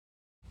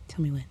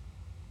Tell me when.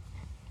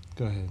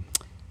 Go ahead.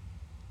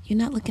 You're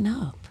not looking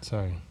up.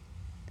 Sorry.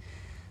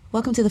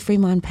 Welcome to the Free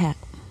Mind Pack.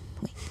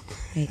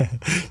 Wait.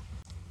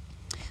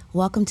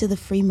 Welcome to the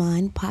Free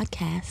Mind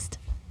Podcast.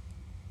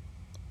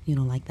 You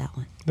don't like that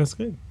one? That's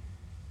good.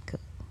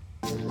 Good.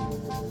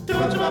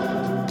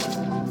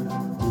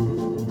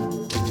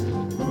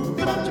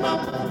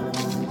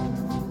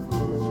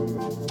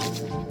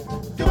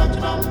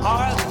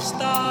 Are the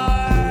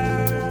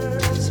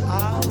stars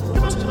out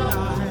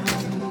tonight?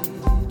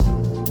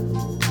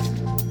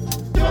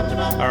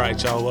 All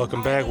right, y'all.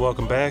 Welcome back.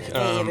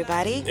 Hey,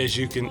 everybody. As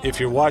you can, if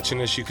you're watching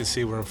this, you can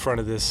see we're in front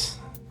of this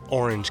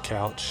orange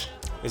couch.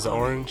 Is it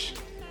orange?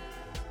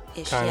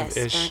 Kind of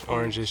ish,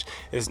 orange-ish.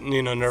 It's,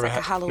 you know,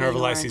 Nerva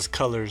likes these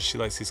colors. She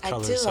likes these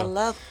colors. I do. So I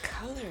love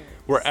colors.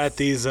 we're at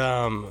these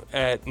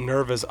at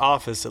Nerva's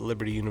office at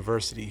Liberty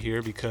University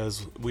here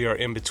because we are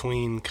in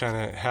between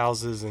kind of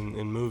houses and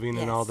moving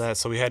and all that.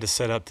 So we had to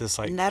set up this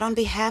Not on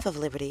behalf of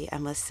Liberty, I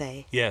must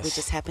say. Yes. We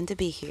just happen to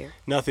be here.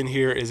 Nothing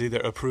here is either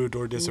approved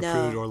or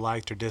disapproved or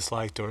liked or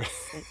disliked or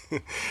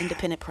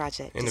independent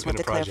project. Independent just want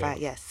to project.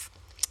 clarify. Yes.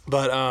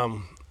 But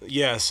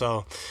yeah.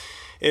 So.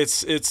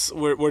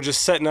 We're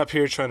just setting up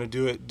here trying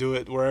to do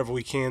it wherever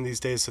we can these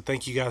days. So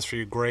thank you guys for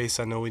your grace.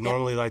 I know we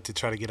normally like to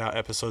try to get out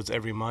episodes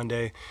every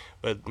Monday,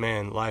 but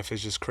man, life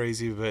is just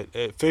crazy. But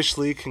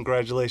officially,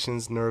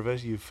 congratulations, Nerva.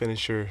 You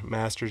finished your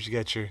master's. You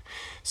got your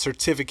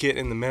certificate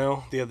in the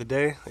mail the other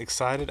day.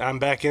 Excited. I'm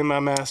back in my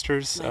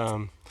master's.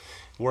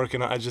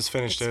 Working. I just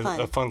finished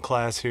a fun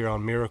class here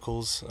on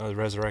miracles,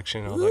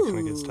 resurrection, all that kind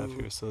of good stuff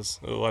here. So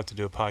we'll have to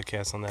do a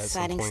podcast on that.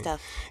 Exciting at some point.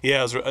 stuff.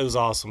 Yeah, it was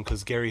awesome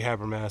because Gary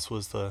Habermas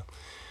was the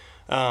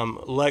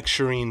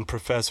lecturing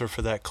professor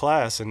for that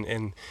class,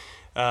 and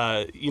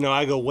you know,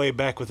 I go way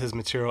back with his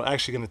material.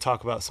 Actually, going to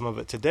talk about some of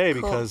it today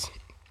because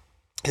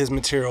his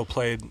material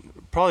played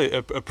probably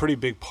a pretty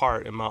big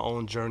part in my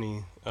own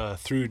journey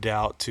through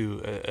doubt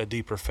to a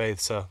deeper faith.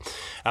 So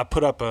I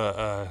put up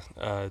a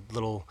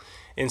little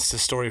Insta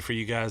story for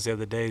you guys the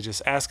other day,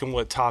 just asking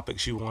what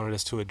topics you wanted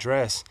us to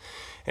address.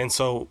 And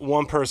so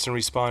one person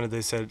responded,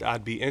 they said,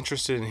 I'd be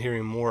interested in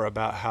hearing more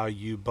about how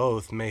you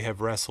both may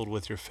have wrestled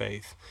with your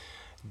faith,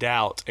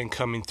 doubt, and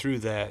coming through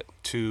that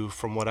to,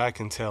 from what I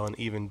can tell, an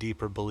even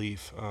deeper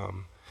belief.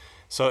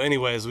 So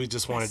anyways, we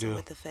just want to do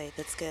with the faith.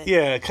 That's good.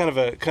 Yeah, kind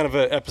of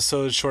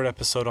a short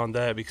episode on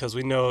that because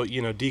we know,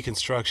 you know,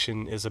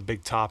 deconstruction is a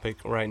big topic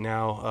right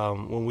now.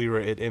 When we were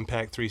at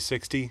Impact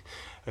 360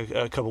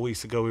 a couple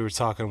weeks ago, we were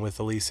talking with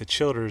Elisa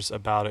Childers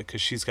about it because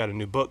she's got a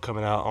new book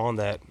coming out on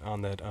that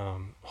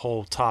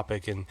whole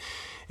topic, and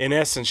in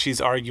essence,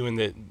 she's arguing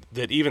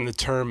that even the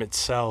term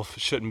itself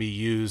shouldn't be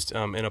used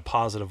in a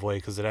positive way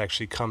because it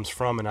actually comes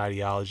from an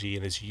ideology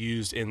and is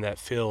used in that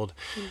field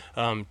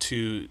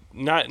to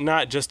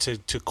not just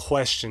to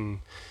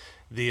question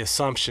the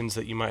assumptions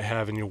that you might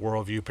have in your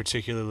worldview,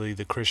 particularly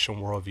the Christian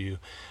worldview,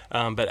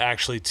 but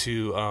actually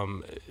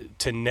to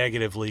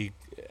negatively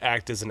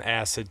act as an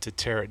acid to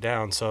tear it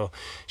down. So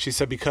she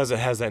said because it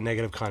has that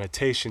negative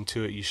connotation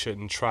to it, you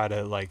shouldn't try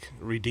to like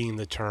redeem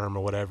the term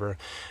or whatever.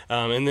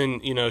 And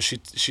then, you know,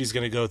 she's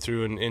going to go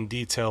through in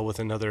detail with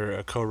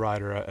another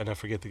co-writer, and I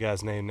forget the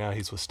guy's name now.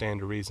 He's with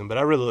Stand to Reason. But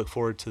I really look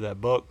forward to that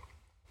book.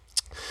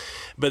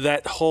 But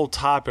that whole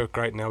topic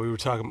right now, we were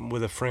talking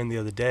with a friend the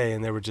other day,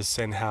 and they were just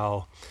saying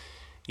how,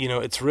 you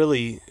know, it's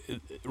really,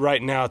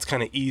 right now it's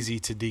kind of easy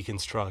to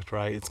deconstruct,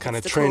 right? It's kind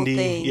of trendy. Cool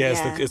thing,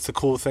 yeah. It's the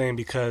cool thing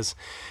because,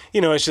 you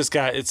know, it's just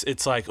got,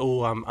 it's like,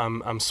 oh,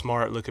 I'm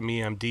smart, look at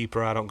me, I'm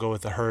deeper, I don't go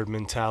with the herd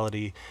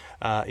mentality.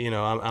 You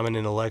know, I'm an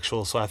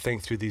intellectual, so I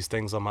think through these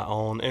things on my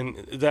own.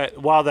 And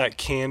that, while that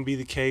can be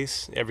the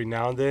case every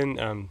now and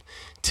then,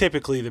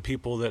 typically the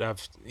people that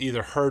I've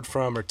either heard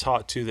from or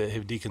talked to that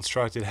have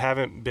deconstructed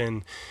haven't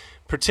been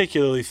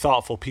particularly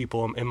thoughtful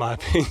people, in my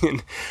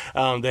opinion.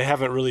 They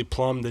haven't really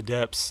plumbed the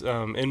depths,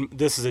 and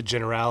this is a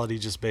generality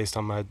just based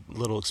on my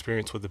little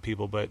experience with the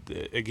people, but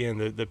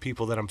again, the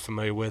people that I'm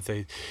familiar with,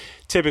 they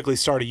typically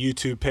start a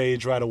YouTube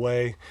page right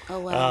away.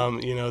 Oh, wow.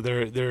 You know,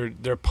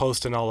 they're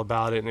posting all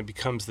about it, and it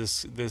becomes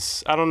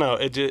this I don't know,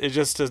 it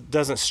just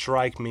doesn't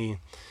strike me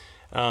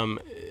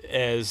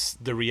as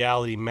the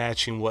reality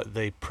matching what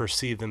they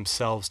perceive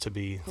themselves to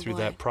be through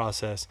that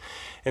process.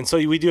 And so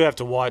we do have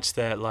to watch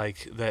that,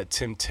 like that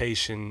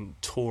temptation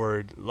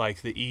toward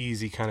like the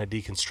easy kind of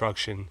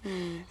deconstruction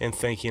and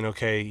thinking,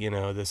 okay, you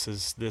know, this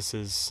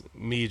is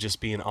me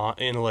just being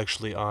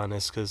intellectually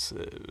honest, because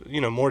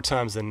you know, more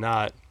times than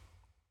not,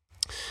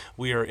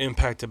 we are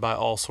impacted by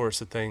all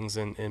sorts of things,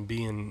 and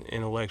being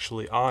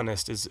intellectually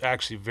honest is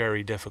actually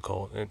very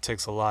difficult, and it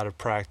takes a lot of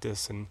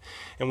practice, and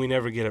we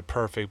never get it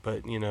perfect,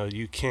 but you know,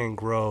 you can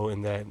grow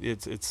in that.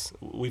 It's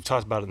we've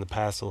talked about it in the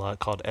past a lot,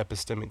 called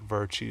epistemic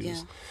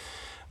virtues.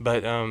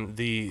 But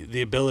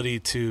the ability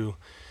to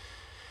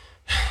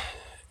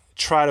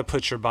try to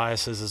put your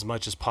biases as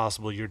much as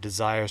possible, your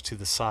desires to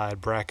the side,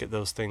 bracket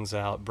those things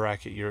out,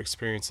 bracket your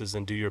experiences,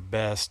 and do your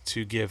best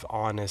to give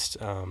honest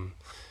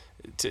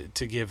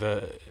to give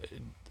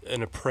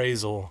an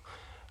appraisal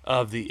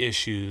of the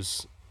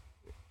issues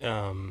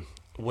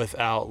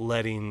without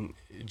letting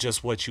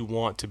just what you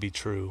want to be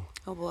true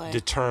Oh boy.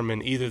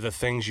 determine either the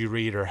things you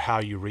read or how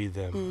you read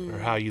them or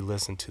how you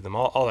listen to them,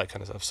 all that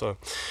kind of stuff. So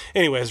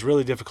anyway, it's a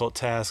really difficult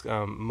task.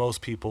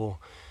 Most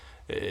people,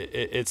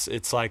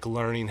 it's like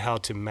learning how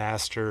to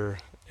master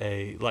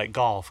like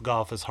golf.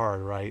 Golf is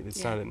hard, right?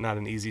 It's not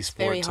an easy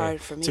sport very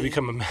hard for me. to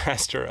become a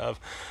master of.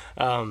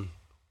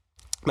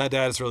 My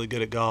dad is really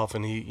good at golf,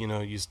 and he,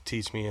 used to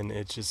teach me, and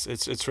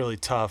it's really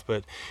tough.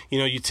 But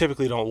you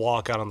typically don't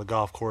walk out on the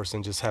golf course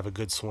and just have a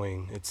good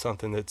swing. It's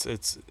something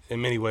it's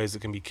in many ways it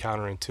can be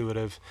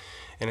counterintuitive,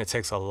 and it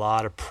takes a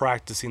lot of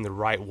practicing the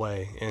right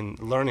way. And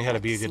learning how to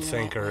be a good Practicing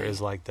the right thinker way.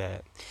 is like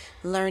that.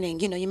 Learning,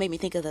 you made me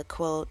think of the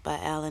quote by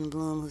Alan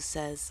Bloom, who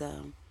says,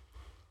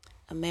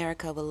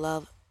 America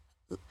will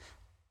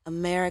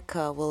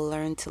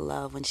learn to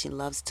love when she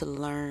loves to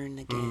learn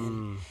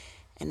again.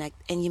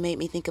 And you made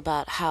me think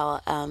about how,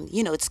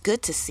 it's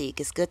good to seek.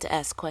 It's good to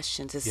ask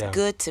questions. It's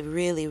good to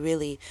really,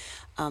 really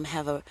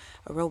have a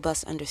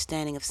robust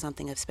understanding of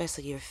something,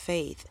 especially your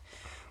faith.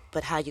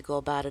 But how you go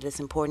about it is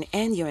important.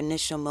 And your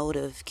initial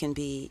motive can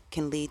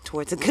lead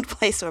towards a good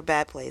place or a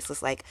bad place.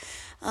 It's like,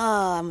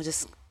 I'm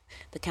just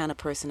the kind of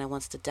person that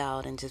wants to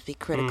doubt and just be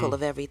critical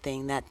of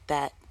everything.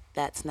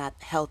 That's not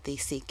healthy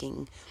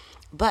seeking.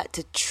 But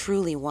to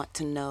truly want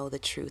to know the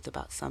truth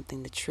about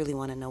something, to truly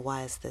want to know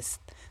why is this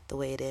the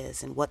way it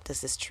is, and what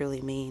does this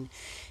truly mean,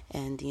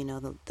 and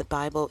the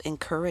Bible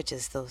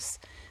encourages those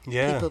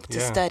people to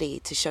study,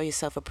 to show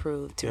yourself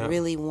approved, to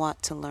really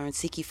want to learn.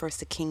 Seek ye first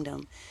the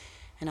kingdom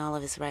and all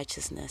of His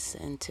righteousness,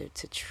 and to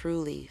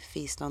truly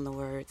feast on the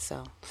Word.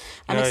 So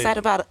I'm excited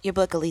about your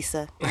book,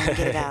 Elisa. When you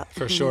get it out.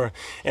 For sure,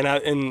 and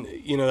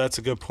that's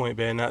a good point,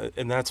 Ben,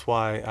 and that's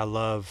why I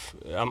love.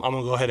 I'm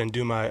gonna go ahead and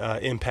do my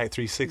Impact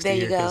 360 there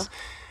you here, go.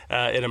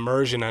 At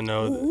Immersion, I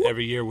know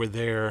every year we're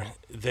there,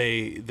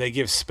 they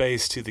give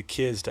space to the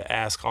kids to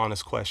ask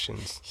honest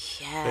questions.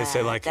 Yeah, They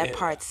say, like, that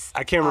part's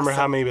I can't remember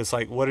how awesome. many, but it's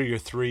like, what are your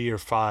 3 or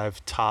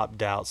 5 top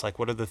doubts? Like,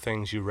 what are the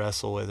things you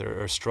wrestle with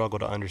or struggle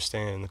to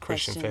understand in the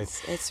Christian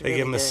Questions. faith? It's They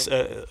really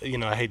give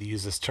them I hate to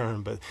use this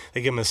term, but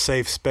they give them a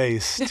safe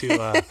space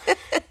to.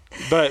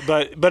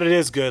 But it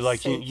is good.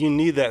 Like you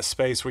need that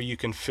space where you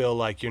can feel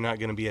like you're not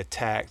going to be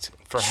attacked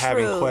for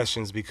having True.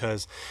 questions,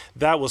 because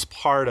that was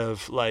part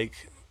of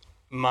like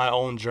my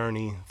own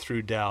journey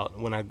through doubt.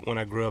 When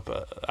I grew up,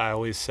 I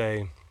always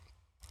say,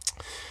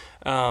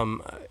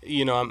 I'm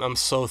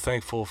so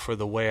thankful for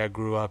the way I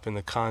grew up in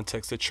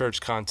the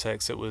church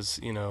context. It was,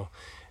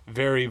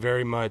 very,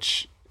 very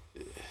much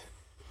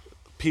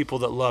people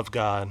that loved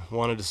God,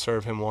 wanted to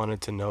serve Him, wanted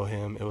to know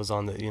Him. It was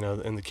on the,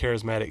 in the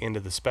charismatic end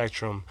of the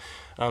spectrum.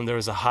 There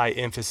was a high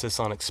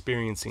emphasis on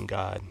experiencing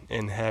God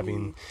and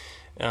having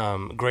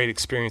great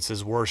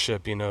experiences,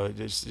 worship,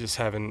 just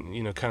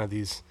having, kind of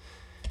these,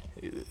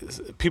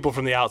 people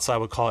from the outside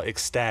would call it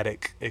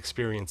ecstatic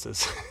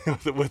experiences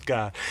with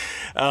God.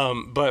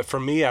 But for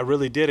me, I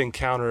really did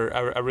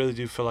I really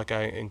do feel like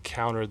I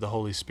encountered the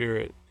Holy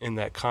Spirit in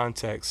that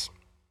context.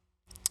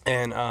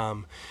 And,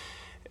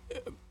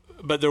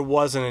 but there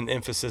wasn't an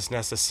emphasis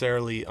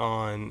necessarily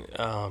on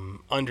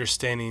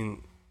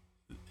understanding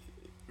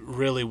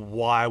really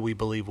why we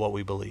believe what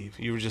we believe.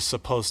 You were just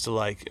supposed to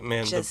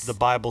the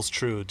Bible's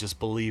true, just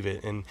believe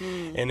it. And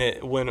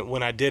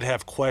when I did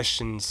have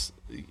questions,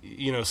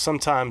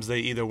 sometimes they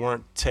either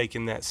weren't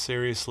taking that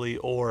seriously,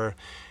 or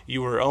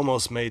you were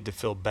almost made to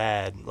feel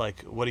bad.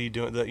 Like, what are you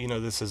doing?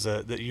 This is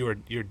that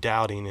you're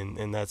doubting,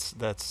 and that's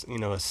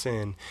a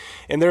sin.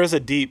 And there's a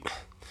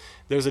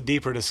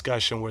deeper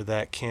discussion where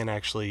that can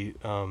actually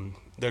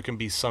there can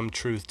be some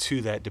truth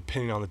to that,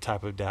 depending on the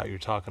type of doubt you're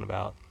talking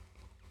about.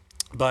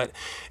 But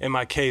in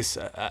my case,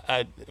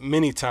 I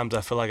many times I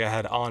feel like I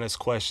had honest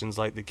questions,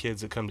 like the kids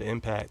that come to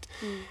Impact,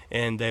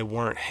 and they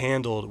weren't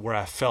handled where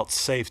I felt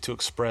safe to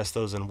express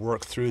those and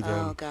work through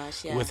them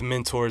with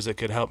mentors that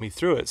could help me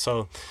through it.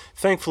 So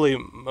thankfully,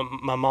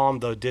 my mom,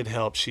 though, did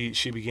help.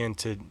 She began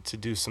to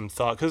do some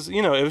thought, because,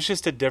 it was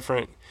just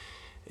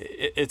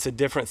it's a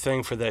different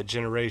thing for that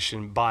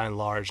generation by and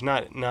large.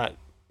 Not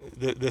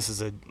this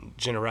is a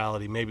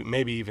generality,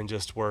 maybe even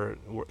just where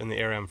in the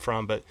area I'm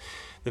from, but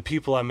the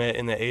people I met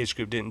in the age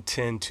group didn't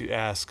tend to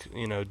ask,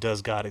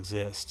 does God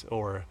exist,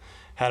 or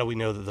how do we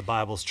know that the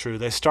Bible's true?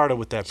 They started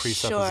with that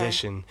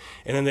presupposition,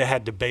 and then they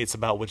had debates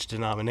about which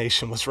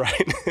denomination was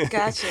right.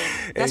 Gotcha.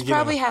 That's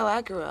probably how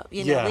I grew up. We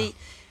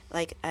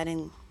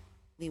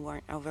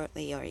weren't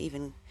overtly or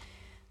even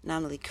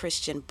nominally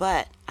Christian,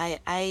 but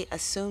I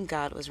assumed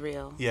God was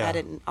real. Yeah. I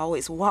didn't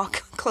always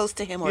walk close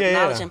to Him or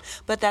acknowledge Him,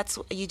 but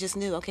you just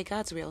knew, okay,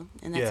 God's real,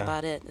 and that's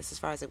about it. That's as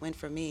far as it went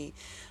for me.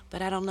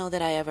 But I don't know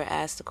that I ever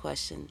asked the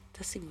question,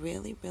 does He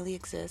really, really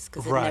exist?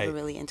 Because it never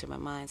really entered my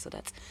mind. So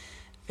that's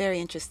very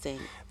interesting.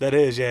 That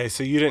is, yeah.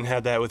 So you didn't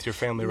have that with your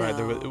family, right?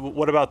 No.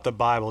 What about the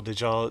Bible? Did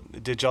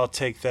y'all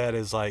take that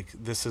as like,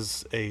 this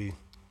is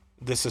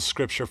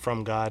scripture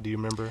from God? Do you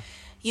remember?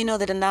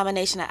 The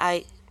denomination,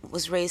 I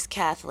was raised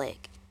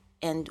Catholic,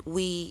 and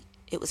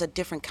it was a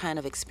different kind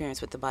of experience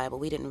with the Bible.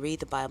 We didn't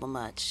read the Bible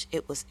much.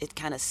 It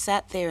kind of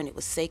sat there, and it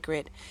was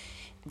sacred.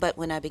 But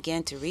when I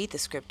began to read the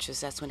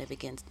scriptures, that's when it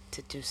began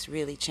to just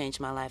really change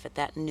my life. At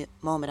that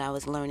moment, I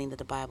was learning that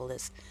the Bible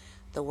is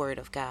the Word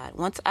of God.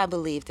 Once I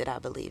believed it, I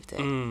believed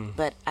it.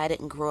 But I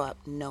didn't grow up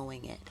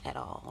knowing it at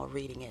all or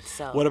reading it.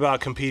 So what about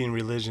competing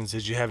religions?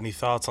 Did you have any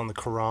thoughts on the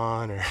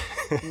Quran or?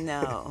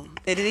 No,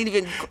 it didn't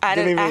even. I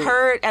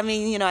heard. I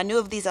mean, I knew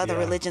of these other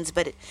religions,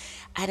 but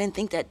I didn't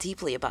think that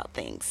deeply about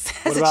things.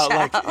 What about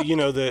like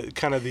the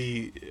kind of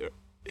the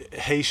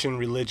Haitian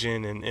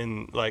religion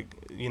and like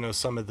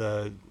some of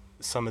the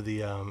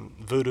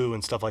voodoo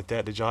and stuff like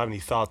that? Did y'all have any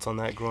thoughts on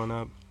that growing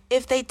up?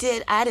 If they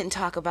did, I didn't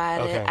talk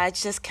about it. I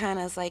just kind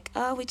of was like,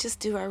 oh, we just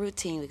do our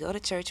routine. We go to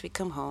church, we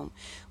come home,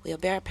 we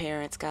obey our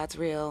parents. God's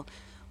real.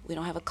 We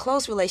don't have a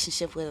close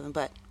relationship with him,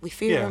 but we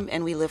fear him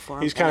and we live for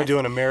him. He's kind of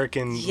doing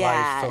American life.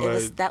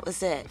 Yeah, that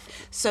was it.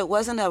 So it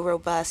wasn't a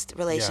robust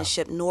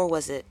relationship, nor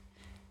was it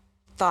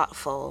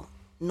thoughtful,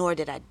 nor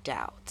did I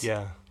doubt.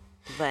 Yeah.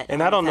 But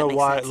I don't know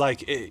why. Sense.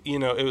 Like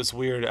it was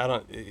weird.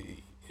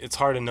 It's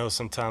hard to know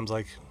sometimes,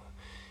 like,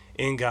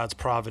 in God's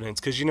providence,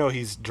 because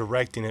He's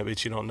directing it,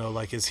 but you don't know,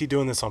 like, is He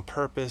doing this on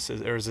purpose,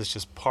 or is this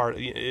just part?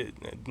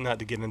 Not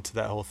to get into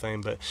that whole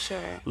thing, but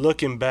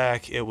looking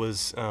back, it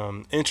was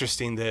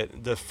interesting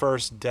that the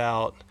first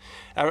doubt.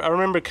 I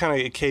remember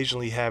kind of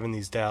occasionally having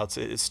these doubts.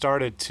 It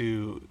started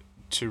to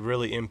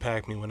really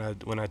impact me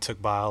when I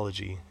took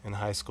biology in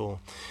high school,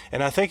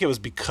 and I think it was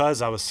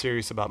because I was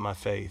serious about my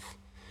faith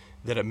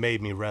that it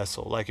made me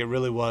wrestle. Like, it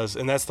really was,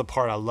 and that's the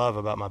part I love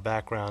about my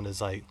background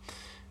is like.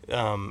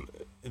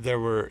 There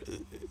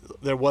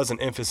was an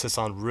emphasis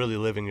on really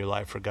living your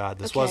life for God.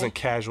 This wasn't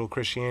casual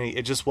Christianity.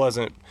 It just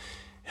wasn't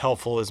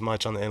helpful as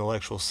much on the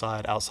intellectual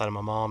side outside of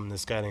my mom and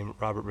this guy named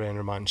Robert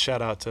Vandermont.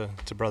 Shout out to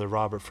Brother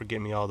Robert for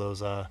getting me all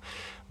those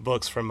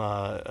books from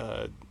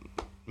Josh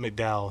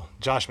McDowell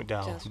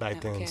back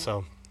then. Okay.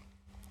 So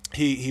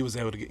he was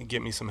able to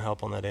get me some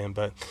help on that end.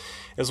 But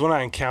it was when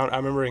I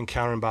remember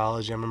encountering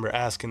biology. I remember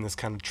asking this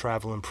kind of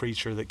traveling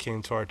preacher that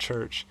came to our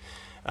church.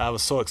 I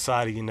was so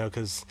excited,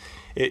 because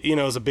it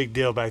was a big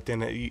deal back then.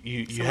 That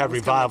you have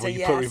revival,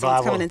 you put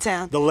revival. Coming in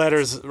town. The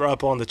letters are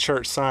up on the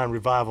church sign,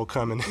 revival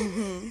coming,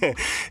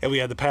 and we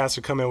had the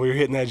pastor come in. We were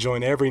hitting that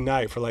joint every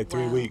night for like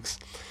 3 weeks.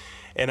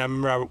 And I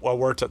remember I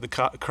worked up the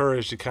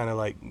courage to kind of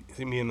like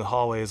me in the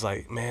hallway. Is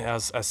like, man,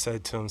 I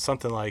said to him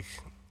something like,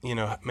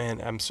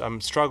 man,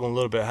 I'm struggling a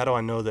little bit. How do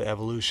I know that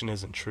evolution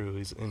isn't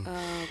true? And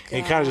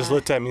he kind of just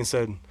looked at me and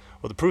said,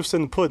 well, the proof's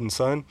in the pudding,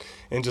 son,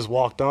 and just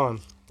walked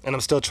on. And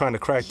I'm still trying to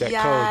crack that code.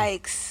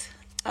 Yikes.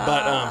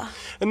 But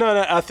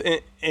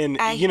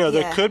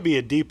there could be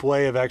a deep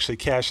way of actually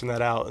cashing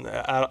that out.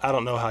 I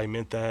don't know how he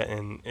meant that,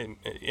 and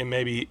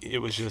maybe it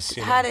was just.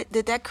 How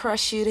did that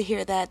crush you to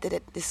hear that? Did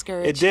it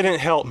discourage you? It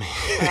didn't help me.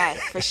 Right,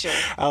 for sure.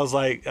 I was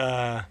like,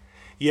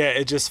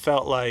 it just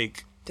felt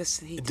like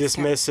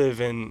dismissive,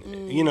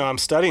 and I'm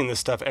studying this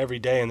stuff every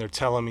day, and they're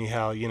telling me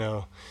how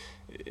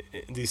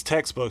these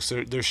textbooks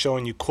they're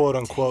showing you quote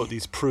unquote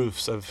these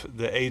proofs of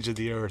the age of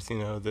the earth,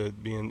 the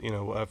being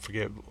I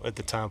forget at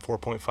the time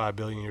 4.5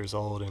 billion years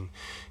old, and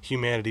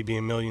humanity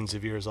being millions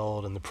of years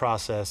old, and the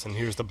process, and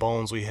here's the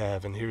bones we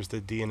have, and here's the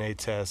DNA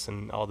tests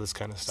and all this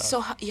kind of stuff.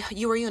 So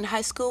you were in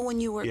high school when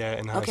you were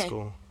in high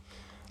school.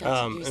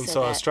 And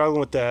so I was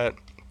struggling with that.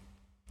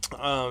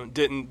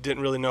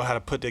 Didn't really know how to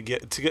put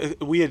together.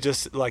 We had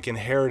just like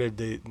inherited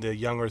the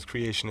young Earth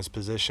creationist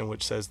position,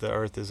 which says the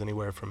Earth is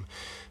anywhere from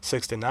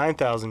 6,000 to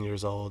 9,000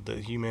 years old.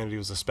 That humanity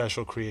was a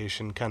special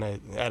creation, kind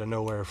of out of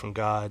nowhere from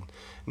God.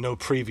 No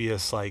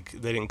previous, like,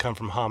 they didn't come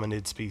from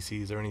hominid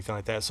species or anything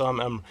like that. So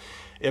I'm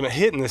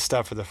hitting this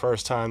stuff for the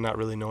first time, not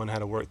really knowing how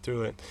to work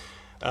through it.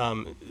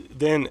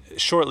 Then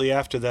shortly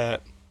after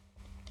that,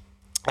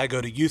 I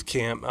go to youth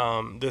camp,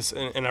 and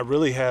I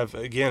really have,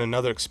 again,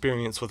 another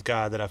experience with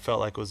God that I felt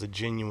like was a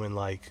genuine,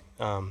 like,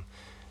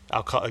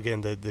 I'll call,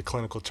 again, the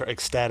clinical term,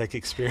 ecstatic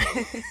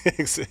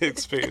experience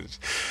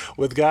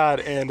with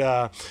God. And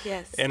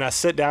and I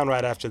sit down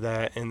right after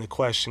that, and the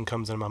question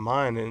comes into my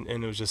mind, and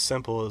it was just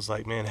simple. It was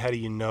like, man, how do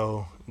you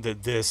know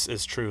that this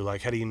is true?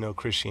 Like, how do you know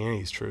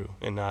Christianity is true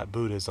and not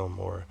Buddhism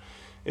or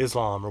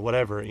Islam or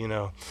whatever,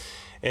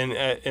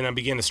 And I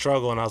began to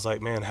struggle, and I was like,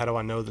 man, how do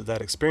I know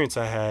that experience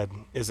I had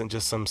isn't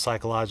just some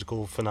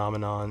psychological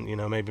phenomenon?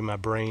 Maybe my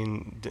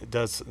brain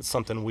does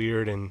something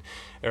weird,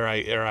 or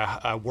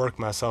I work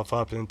myself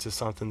up into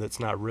something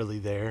that's not really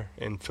there,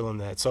 and feeling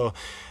that. So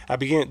I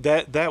began,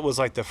 that was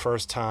like the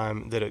first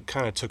time that it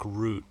kind of took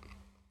root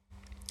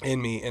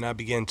in me, and I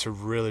began to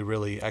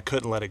really, I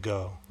couldn't let it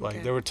go.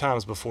 Like, there were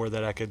times before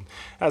that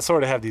I'd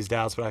sort of have these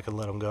doubts, but I could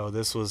let them go.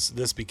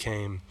 This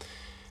became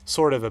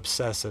sort of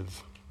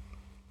obsessive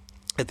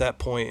at that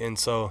point, and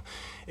so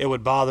it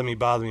would bother me.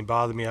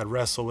 I'd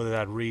wrestle with it.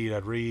 I'd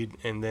read,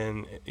 and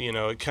then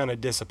it kind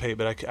of dissipate.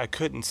 But I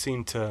couldn't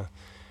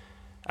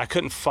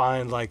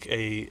find like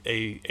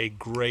a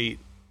great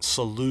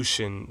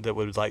solution that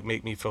would like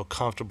make me feel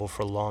comfortable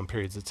for long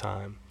periods of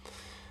time.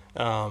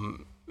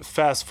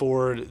 Fast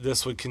forward,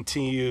 this would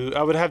continue.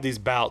 I would have these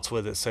bouts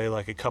with it, say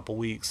like a couple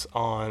weeks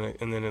on,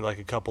 and then like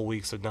a couple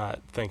weeks of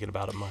not thinking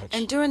about it much.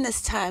 And during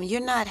this time,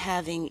 you're not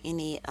having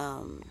any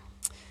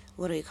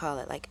what do you call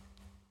it? Like,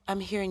 I'm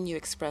hearing you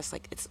express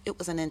like it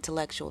was an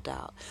intellectual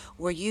doubt.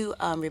 Were you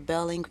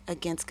rebelling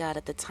against God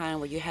at the time?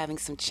 Were you having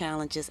some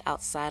challenges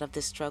outside of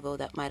this struggle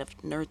that might have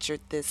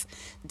nurtured this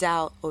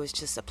doubt, or was it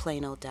just a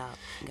plain old doubt?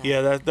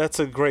 Yeah, that's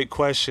a great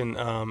question,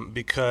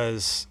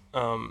 because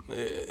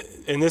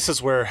and this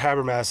is where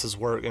Habermas's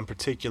work in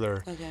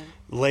particular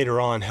later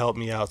on helped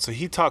me out. So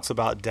he talks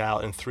about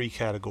doubt in 3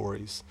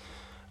 categories,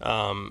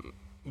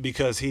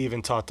 because he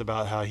even talked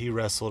about how he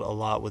wrestled a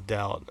lot with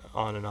doubt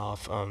on and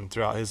off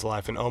throughout his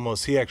life, and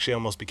he actually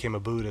almost became a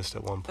Buddhist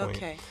at one point.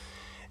 Okay.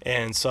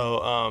 And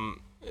so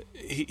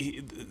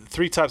he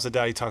 3 types of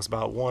doubt he talks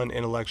about. 1,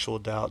 intellectual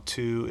doubt.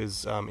 2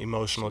 is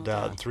emotional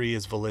doubt. And 3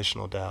 is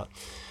volitional doubt.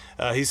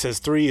 He says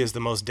 3 is the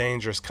most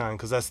dangerous kind,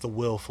 because that's the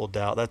willful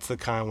doubt. That's the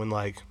kind when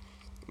like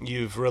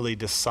you've really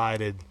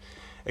decided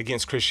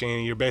against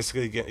Christianity.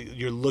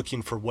 You're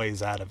looking for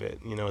ways out of it,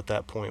 at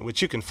that point,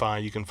 which you can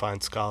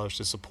find scholars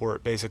to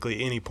support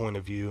basically any point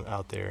of view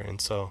out there. And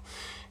so,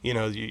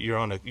 you're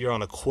on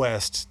a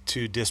quest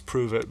to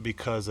disprove it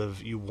because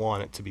of you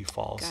want it to be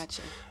false.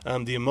 Gotcha.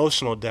 The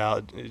emotional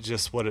doubt,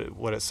 just what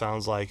it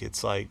sounds like.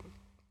 It's like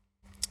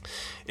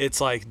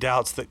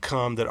doubts that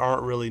come that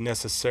aren't really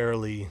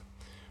necessarily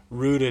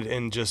rooted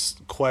in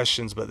just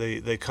questions, but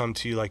they come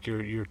to you like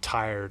you're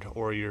tired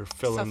or you're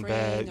feeling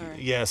bad.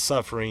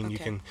 Suffering.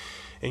 Okay.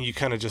 You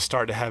kind of just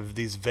start to have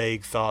these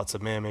vague thoughts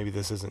of, man, maybe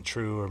this isn't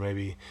true, or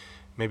maybe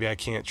I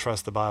can't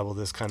trust the Bible,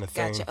 this kind of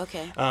thing. Gotcha.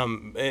 Okay.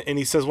 And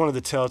he says one of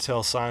the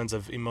telltale signs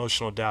of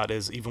emotional doubt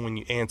is even when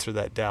you answer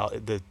that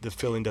doubt, the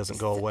feeling doesn't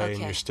go away,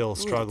 and you're still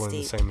struggling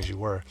the same as you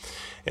were.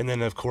 And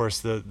then of course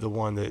the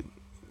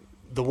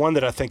one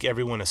that I think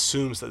everyone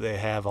assumes that they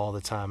have all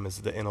the time is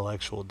the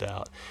intellectual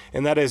doubt.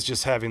 And that is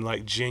just having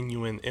like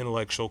genuine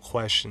intellectual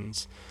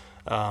questions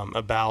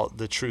about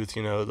the truth.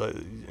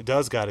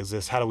 Does God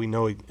exist? How do we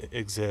know he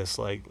exists?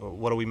 Like,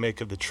 what do we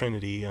make of the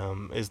Trinity?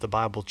 Is the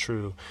Bible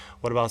true?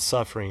 What about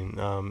suffering?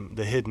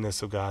 The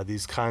hiddenness of God?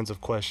 These kinds of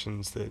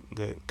questions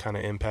that kind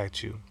of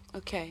impact you.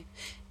 Okay.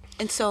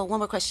 And so one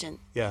more question.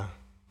 Yeah.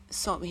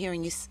 So I'm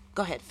hearing you.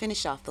 Go ahead,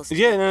 finish off those.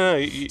 Yeah,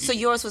 no. So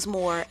yours was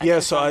more.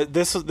 So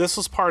this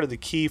was part of the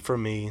key for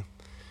me,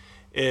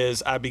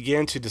 is I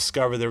began to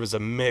discover there was a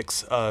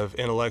mix of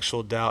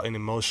intellectual doubt and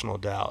emotional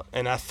doubt,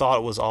 and I thought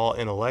it was all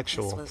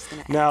intellectual.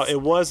 Now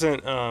it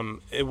wasn't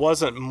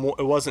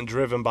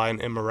driven by an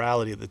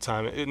immorality at the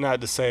time. Not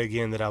to say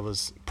again that I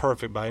was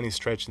perfect by any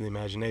stretch of the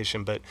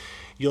imagination, but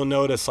you'll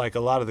notice like a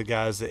lot of the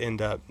guys that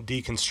end up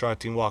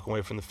deconstructing, walking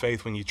away from the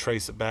faith, when you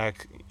trace it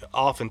back,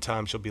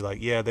 oftentimes you'll be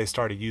like, yeah, they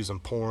started using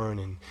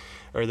porn,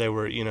 or they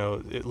were,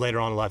 later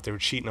on in life they were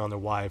cheating on their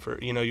wife, or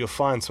you'll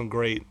find some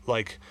great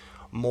like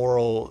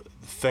moral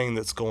thing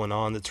that's going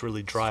on that's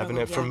really driving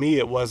it. For me,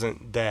 it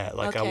wasn't that.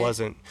 Like, I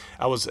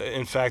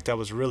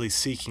was really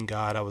seeking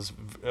God. I was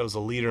a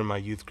leader in my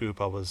youth group.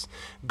 I was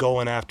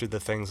going after the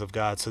things of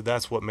God. So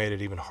that's what made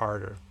it even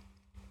harder.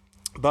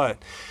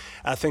 But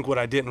I think what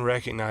I didn't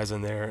recognize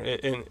in there,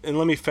 and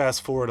let me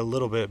fast forward a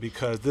little bit,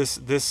 because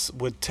this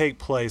would take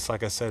place,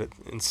 like I said,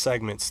 in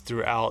segments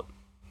throughout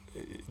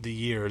the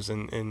years,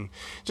 and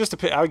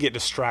just I would get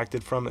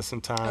distracted from it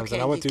sometimes.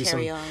 And I went through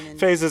some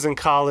phases in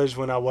college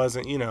when I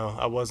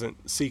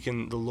wasn't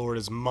seeking the Lord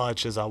as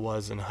much as I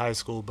was in high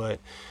school, but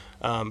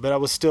I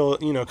was still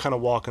kind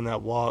of walking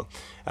that walk.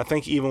 I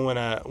think even when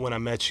I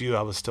met you,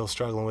 I was still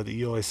struggling with it.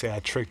 You always say I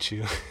tricked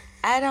you.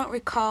 I don't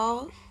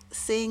recall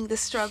seeing the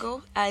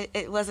struggle.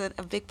 It wasn't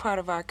a big part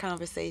of our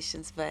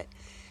conversations, but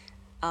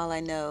all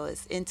I know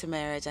is into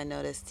marriage, I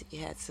noticed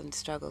you had some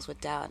struggles with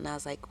doubt, and I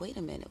was like, wait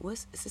a minute,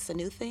 is this a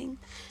new thing?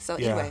 So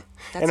anyway,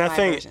 that's my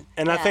version.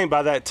 And I think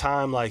by that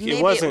time, like, maybe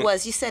it wasn't. It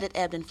was. You said it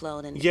ebbed and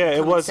flowed in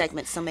it was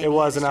segments, so maybe it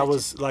was, and I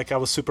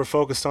was super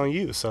focused on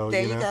you. So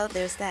there you go.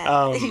 There's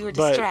that. You were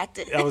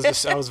distracted. I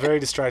was very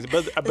distracted.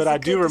 But I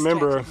do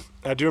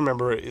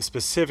remember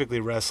specifically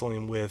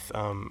wrestling with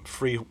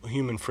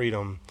human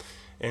freedom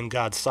and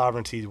God's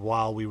sovereignty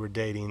while we were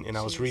dating, and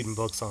I was reading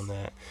books on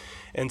that.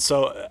 And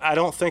so I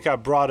don't think I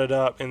brought it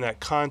up in that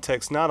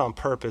context, not on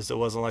purpose. It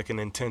wasn't like an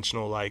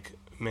intentional, like,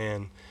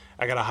 man,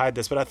 I got to hide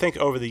this. But I think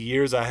over the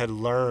years I had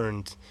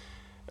learned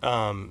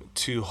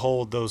to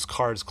hold those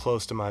cards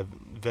close to my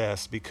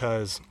vest,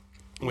 because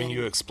when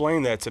you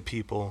explain that to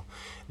people,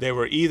 they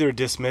were either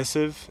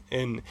dismissive,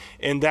 and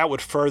that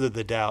would further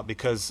the doubt,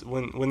 because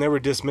when they were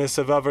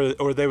dismissive of it,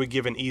 or they would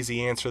give an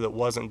easy answer that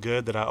wasn't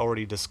good, that I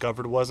already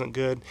discovered wasn't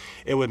good,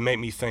 it would make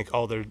me think,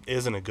 oh, there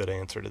isn't a good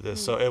answer to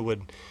this. So it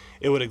would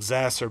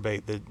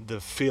exacerbate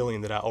the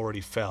feeling that I already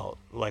felt.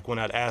 Like when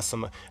I'd ask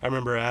them, I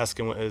remember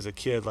asking as a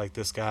kid, like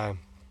this guy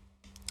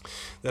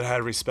that I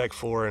had respect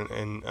for,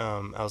 and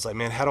I was like,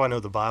 man, how do I know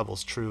the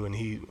Bible's true? And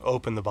he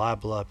opened the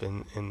Bible up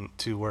and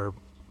to where,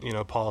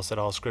 Paul said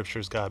all scripture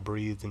is God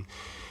breathed,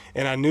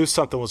 and I knew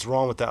something was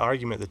wrong with that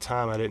argument at the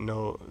time. I didn't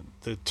know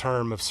the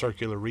term of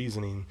circular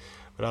reasoning,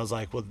 but I was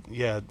like, well,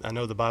 yeah, I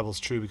know the Bible's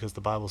true because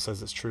the Bible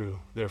says it's true.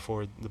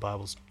 Therefore, the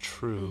Bible's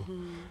true.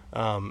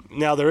 Mm-hmm.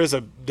 Now there's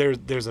a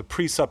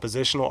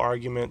presuppositional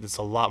argument that's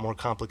a lot more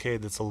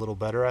complicated. That's a little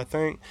better, I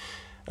think.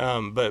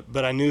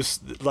 But I knew,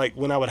 like,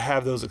 when I would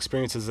have those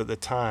experiences at the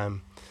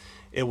time,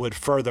 it would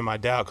further my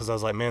doubt, because I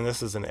was like, man,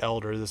 this is an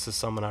elder. This is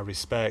someone I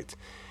respect.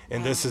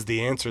 And this is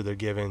the answer they're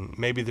giving.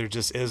 Maybe there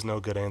just is no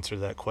good answer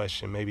to that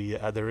question. Maybe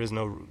there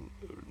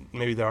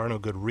are no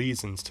good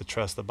reasons to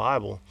trust the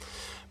Bible.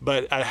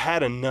 But I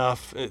had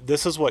enough.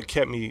 This is what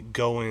kept me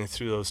going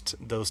through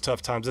those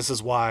tough times. This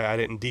is why I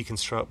didn't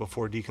deconstruct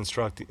before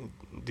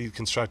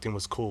deconstructing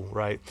was cool,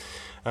 right?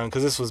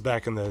 Because this was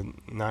back in the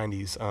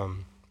 90s.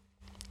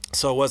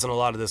 So it wasn't a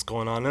lot of this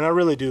going on. And I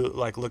really do,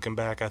 like, looking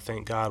back, I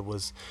think God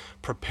was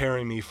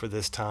preparing me for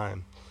this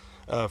time,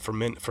 for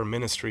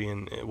ministry,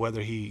 and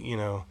whether he,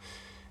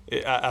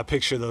 I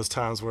picture those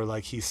times where,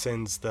 like, he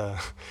sends the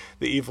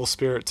evil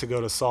spirit to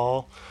go to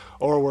Saul,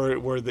 or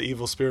where the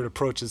evil spirit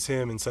approaches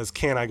him and says,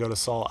 "Can I go to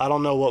Saul?" I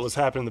don't know what was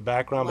happening in the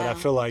background, but I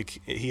feel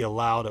like he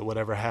allowed it,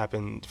 whatever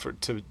happened,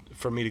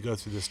 for me to go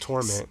through this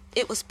torment.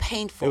 It was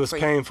painful. It was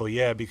painful,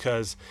 yeah,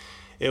 because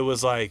it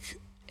was like,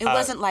 it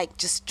wasn't like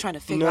just trying to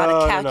figure out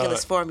a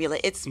calculus formula.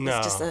 It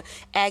was just an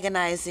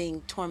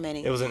agonizing,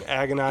 tormenting. It was an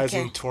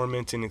agonizing,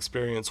 tormenting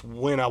experience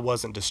when I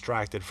wasn't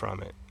distracted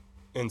from it.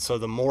 And so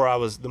the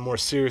more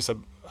serious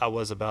I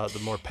was about it,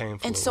 the more painful it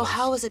was. And so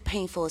how was it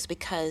painful? It's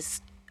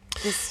because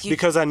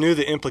because I knew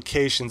the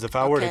implications if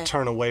I were to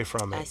turn away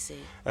from it. I see.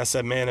 I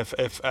said, man,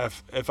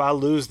 if I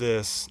lose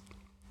this,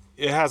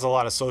 it has a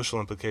lot of social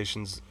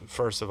implications,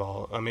 first of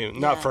all. I mean,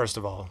 not first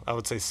of all. I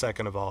would say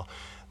second of all.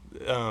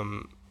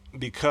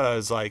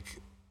 Because,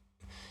 like,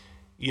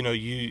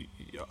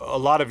 a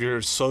lot of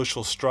your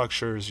social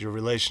structures, your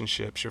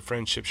relationships, your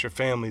friendships, your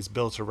family's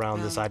built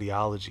around this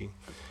ideology.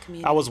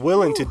 Community. I was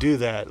willing to do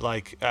that.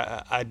 Like,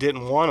 I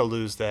didn't want to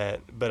lose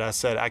that, but I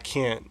said, I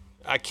can't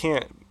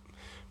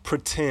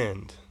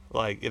pretend.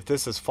 Like, if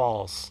this is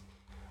false,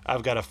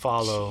 I've got to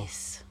follow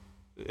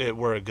it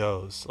where it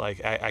goes. Like,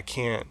 I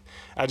can't,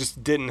 I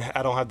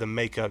don't have the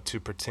makeup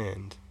to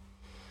pretend.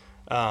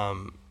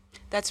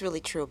 That's really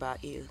true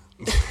about you.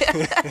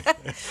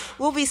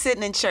 We'll be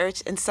sitting in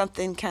church and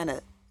something kind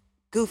of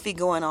goofy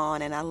going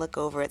on, and I look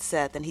over at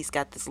Seth, and he's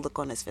got this look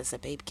on his face. I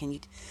said, "Babe, can you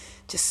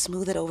just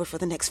smooth it over for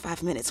the next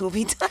 5 minutes? We'll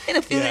be done."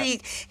 I feel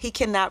like he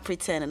cannot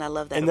pretend, and I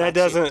love that. And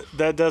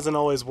that doesn't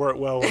always work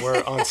well when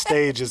we're on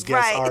stage as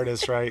guest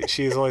artists, right?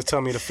 She's always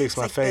telling me to fix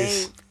my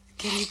face. Babe,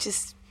 can you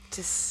just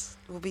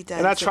we'll be done.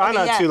 And I try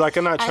not to. Like,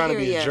 I'm not trying to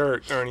be a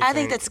jerk or anything. I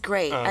think that's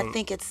great. I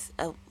think it's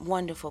a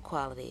wonderful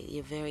quality.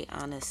 You're very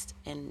honest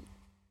and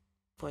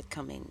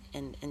forthcoming,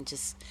 and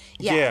just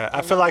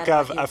I feel like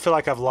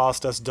I've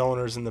lost us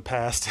donors in the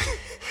past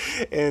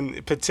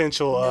and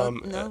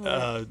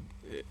potential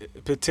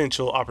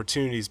potential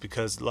opportunities,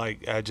 because,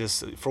 like, I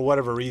just, for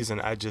whatever reason,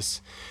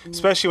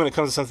 especially when it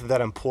comes to something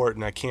that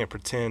important, I can't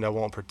pretend. I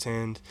won't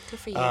pretend. Good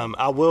for you.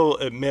 I will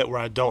admit where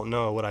I don't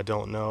know what I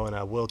don't know, and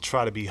I will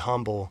try to be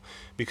humble,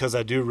 because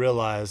I do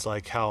realize,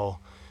 like, how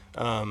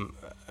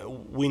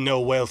we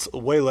know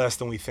way less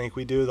than we think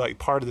we do. Like,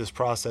 part of this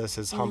process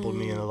has humbled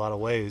me in a lot of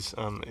ways,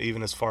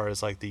 even as far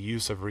as, like, the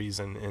use of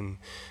reason and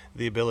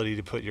the ability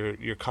to put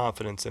your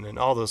confidence in it and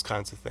all those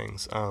kinds of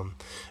things.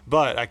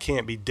 But I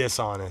can't be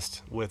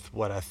dishonest with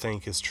what I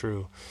think is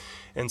true.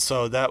 And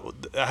so that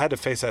I had to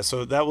face that.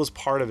 So that was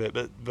part of it.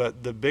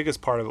 But the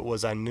biggest part of it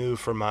was I knew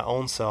for my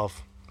own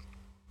self,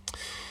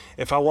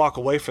 if I walk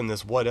away from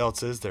this, what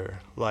else is there?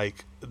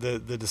 Like, the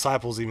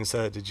disciples even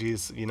said it to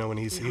Jesus, when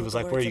he was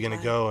like, "Where are you going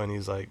to go?" And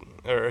he's like,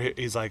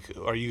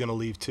 "Are you going to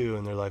leave too?"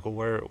 And they're like, "Well,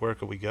 where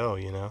could we go?"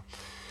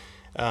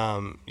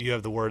 You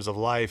have the words of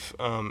life.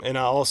 And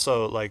I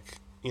also, like,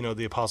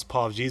 the Apostle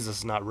Paul, if Jesus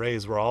is not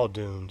raised, we're all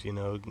doomed,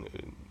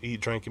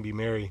 eat, drink, and be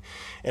merry.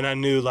 And I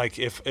knew, like,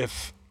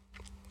 if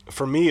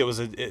for me, it was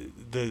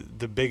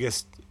the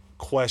biggest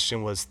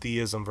question was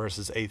theism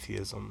versus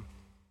atheism.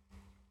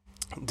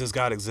 Does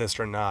God exist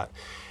or not?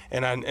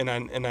 And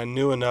I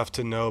knew enough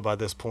to know by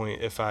this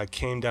point, if I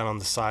came down on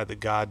the side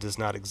that God does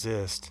not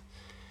exist,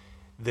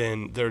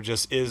 then there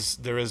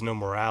is no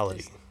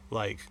morality.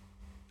 Like,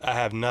 I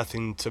have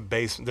nothing to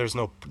base. There's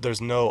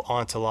no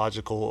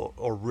ontological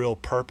or real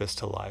purpose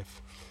to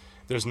life.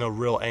 There's no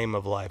real aim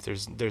of life.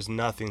 There's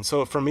nothing.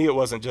 So for me, it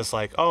wasn't just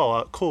like,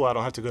 oh, cool, I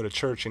don't have to go to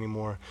church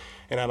anymore,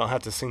 and I don't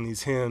have to sing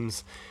these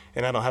hymns,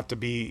 and I don't have to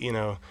be,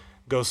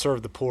 go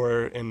serve the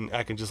poor, and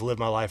I can just live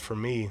my life for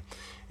me.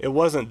 It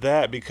wasn't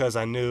that, because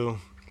I knew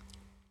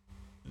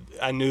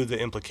the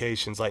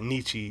implications. Like,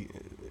 Nietzsche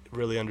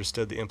really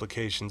understood the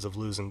implications of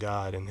losing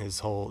God and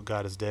his whole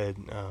God is dead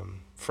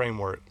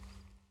framework.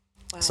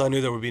 Wow. So I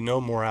knew there would be no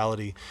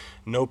morality,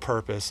 no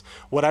purpose.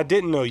 What I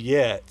didn't know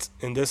yet,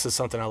 and this is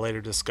something I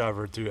later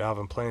discovered through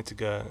Alvin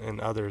Plantinga and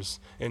others,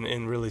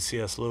 and really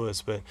C.S.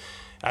 Lewis, but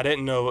I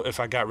didn't know if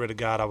I got rid of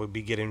God, I would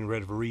be getting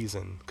rid of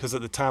reason. Because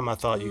at the time, I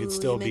thought you could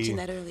still be. You mentioned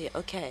that earlier.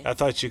 Okay. I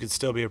thought you could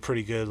still be a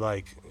pretty good,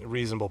 like,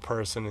 reasonable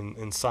person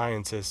and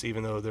scientist,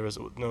 even though there was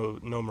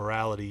no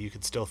morality. You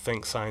could still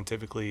think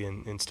scientifically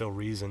and still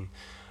reason.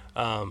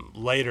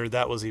 Later,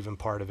 that was even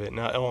part of it.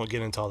 Now, I won't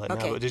get into all that now,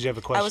 but did you have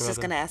a question? I was just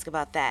going to ask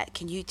about that.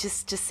 Can you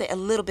just say a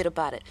little bit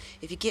about it?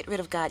 If you get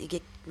rid of God, you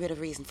get rid of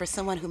reason. For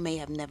someone who may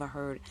have never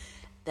heard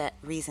that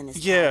reason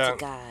is Yeah. tied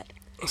to God.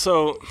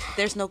 So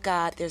There's no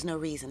God, there's no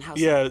reason. How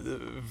so? yeah,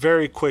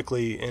 very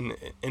quickly, and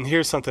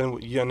here's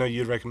something, I know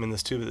you'd recommend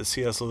this too, but the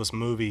C.S. Lewis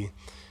movie,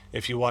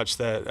 if you watch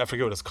that, I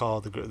forget what it's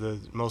called, the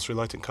Most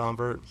Reluctant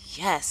Convert.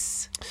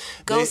 Yes.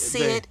 Go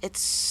see it. It's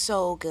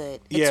so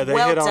good. It's Yeah, they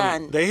well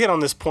done. They hit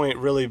on this point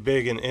really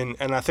big, and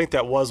I think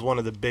that was one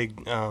of the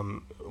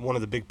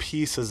big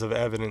pieces of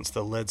evidence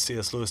that led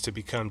C.S. Lewis to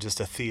become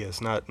just a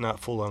theist, not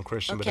full on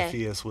Christian, but a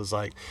theist, was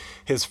like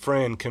his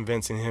friend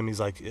convincing him. He's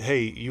like,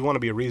 "Hey, you want to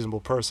be a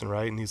reasonable person,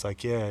 right?" And he's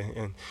like, "Yeah."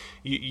 And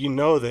you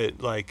know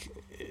that, like,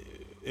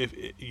 if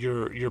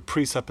your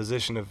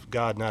presupposition of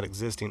God not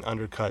existing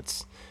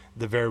undercuts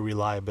the very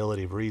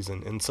reliability of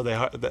reason, and so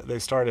they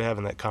started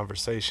having that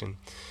conversation.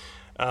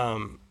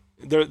 I'm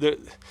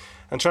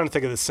trying to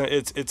think of this.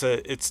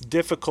 It's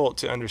difficult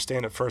to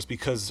understand at first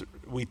because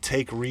we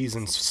take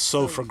reason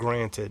so for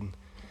granted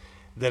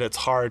that it's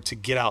hard to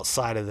get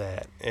outside of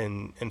that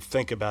and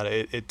think about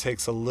it. It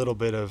takes a little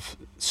bit of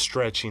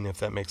stretching, if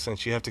that makes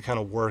sense. You have to kind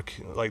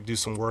of do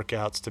some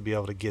workouts to be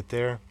able to get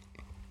there.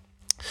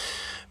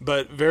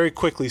 But very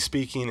quickly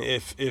speaking,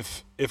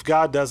 if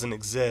God doesn't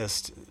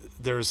exist,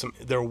 there are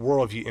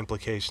worldview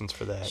implications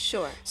for that.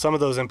 Sure. Some of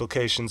those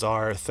implications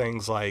are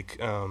things like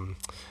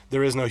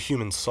there is no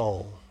human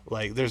soul.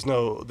 Like there's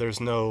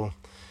no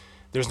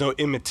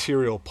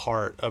immaterial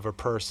part of a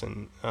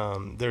person.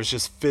 There's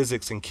just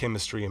physics and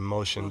chemistry and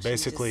motion.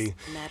 Basically,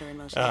 matter and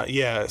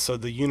motion. So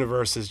the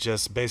universe is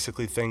just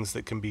basically things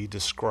that can be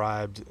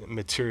described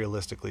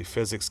materialistically,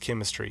 physics,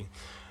 chemistry.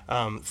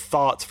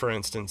 Thoughts, for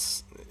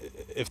instance,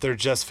 if they're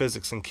just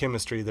physics and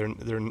chemistry,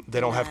 they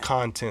don't have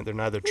content. They're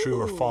neither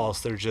true or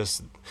false. They're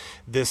just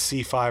this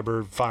C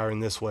fiber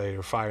firing this way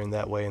or firing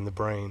that way in the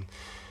brain.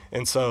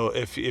 And so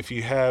if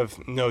you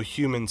have no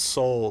human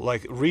soul,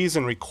 like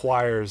reason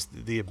requires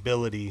the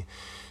ability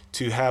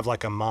to have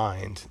like a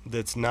mind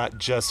that's not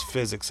just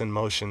physics and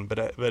motion,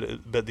 but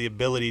the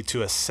ability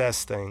to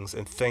assess things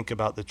and think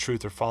about the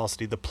truth or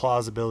falsity, the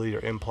plausibility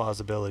or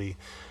implausibility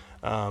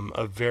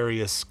of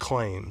various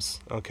claims.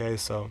 Okay,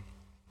 so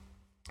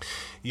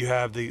you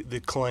have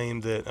the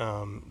claim that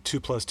 2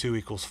 +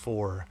 2 =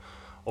 4,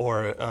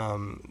 or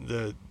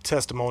the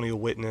testimonial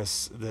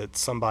witness that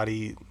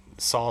somebody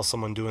saw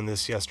someone doing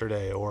this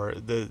yesterday, or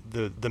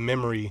the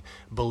memory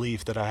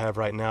belief that I have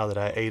right now that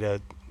I ate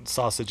a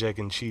sausage, egg,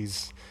 and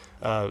cheese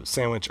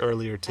sandwich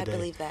earlier today. I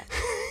believe that.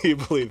 You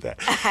believe that?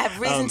 I have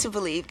reason to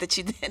believe that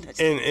you did.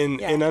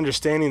 In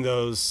understanding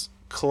those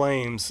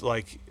claims,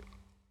 like,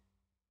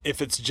 if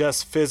it's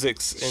just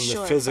physics and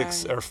the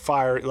physics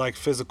are like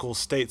physical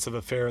states of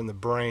affair in the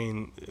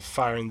brain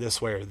firing this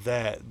way or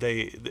that,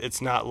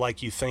 it's not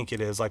like you think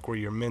it is, like where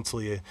you're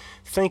mentally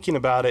thinking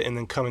about it and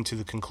then coming to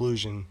the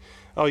conclusion,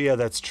 oh yeah,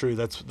 that's true.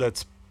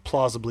 That's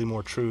plausibly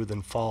more true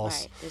than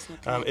false. Right. There's no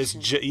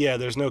connection.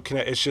 There's no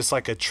connection. It's just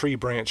like a tree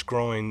branch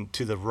growing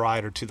to the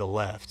right or to the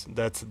left.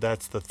 That's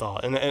the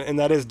thought, and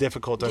that is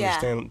difficult to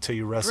understand until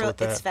you wrestle with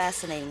that. It's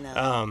fascinating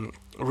though.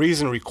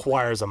 Reason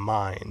requires a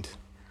mind.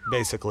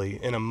 Basically,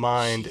 and a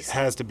mind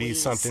has to be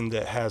something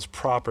that has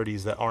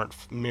properties that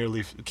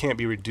can't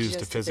be reduced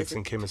to physics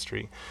and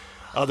chemistry.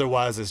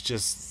 Otherwise, it's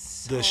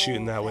just this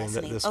shooting that way and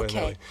this way and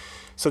that way.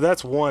 So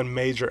that's one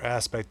major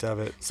aspect of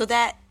it. So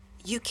that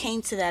you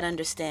came to that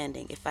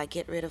understanding. If I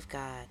get rid of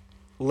God.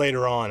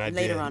 Later on, I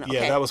did.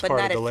 Okay. That was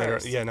part of the later.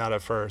 First. Yeah, not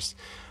at first.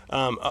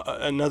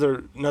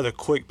 Another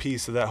quick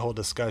piece of that whole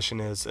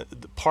discussion is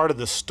part of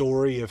the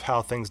story of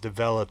how things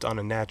developed on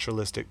a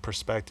naturalistic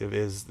perspective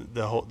is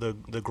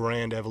the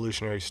grand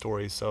evolutionary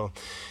story. So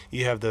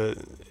you have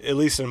at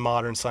least in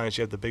modern science,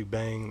 you have the Big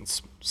Bang,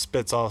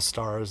 spits off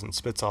stars and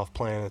spits off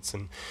planets,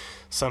 and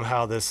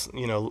somehow this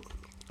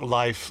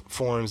life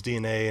forms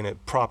DNA and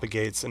it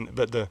propagates,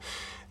 but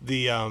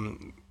the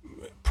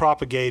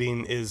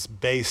propagating is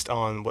based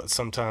on what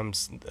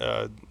sometimes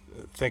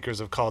thinkers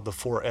have called the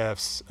 4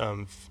 F's: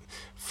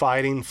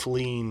 fighting,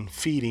 fleeing,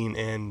 feeding,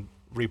 and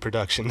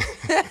reproduction.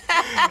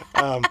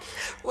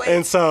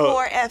 And so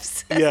 4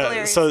 F's. That's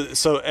hilarious.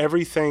 So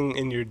everything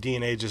in your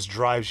DNA just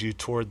drives you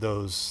toward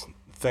those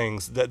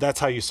things. That's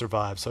how you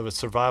survive. So it's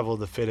survival of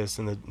the fittest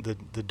in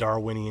the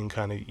Darwinian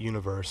kind of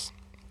universe.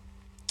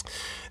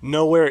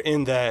 Nowhere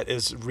in that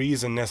is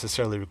reason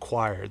necessarily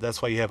required.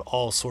 That's why you have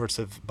all sorts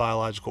of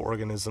biological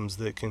organisms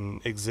that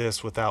can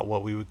exist without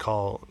what we would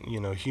call,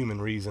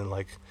 human reason.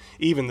 Like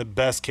even the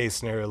best case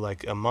scenario,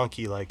 like a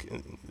monkey, like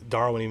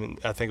Darwin,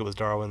 I think it was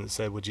Darwin that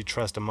said, would you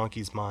trust a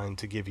monkey's mind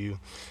to give you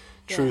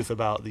truth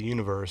about the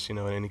universe, in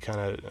any kind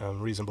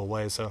of reasonable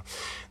way? So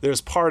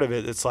there's part of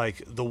it. It's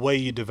like the way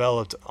you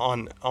developed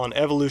on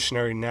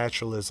evolutionary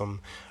naturalism.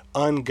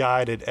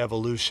 Unguided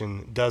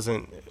evolution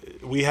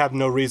we have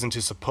no reason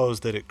to suppose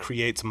that it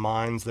creates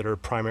minds that are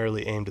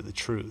primarily aimed at the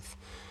truth.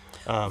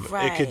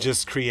 It could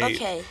just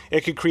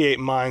create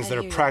minds that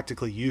are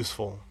practically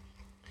useful.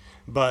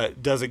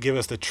 But does it give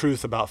us the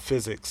truth about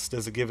physics?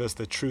 Does it give us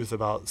the truth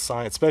about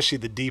science? Especially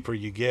the deeper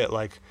you get,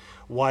 like,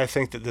 why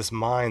think that this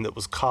mind that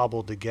was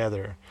cobbled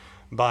together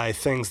by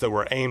things that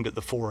were aimed at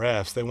the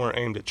 4Fs. They weren't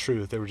aimed at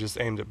truth. They were just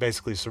aimed at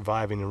basically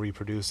surviving and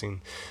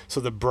reproducing.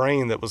 So the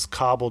brain that was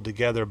cobbled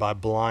together by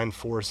blind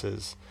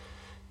forces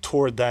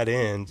toward that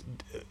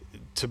end,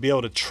 to be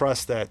able to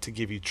trust that to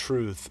give you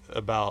truth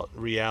about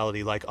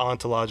reality, like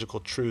ontological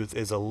truth,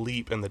 is a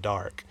leap in the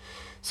dark.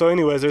 So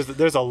anyways,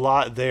 there's a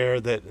lot there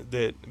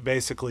that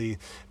basically,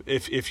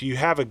 if you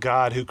have a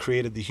God who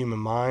created the human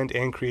mind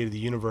and created the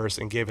universe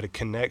and gave it a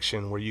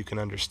connection where you can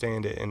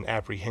understand it and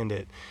apprehend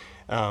it,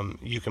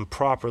 you can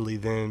properly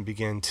then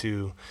begin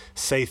to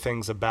say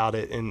things about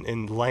it,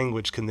 and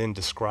language can then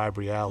describe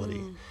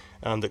reality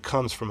that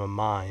comes from a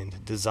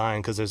mind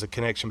designed, because there's a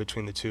connection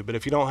between the two. But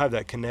if you don't have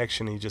that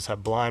connection and you just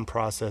have blind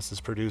processes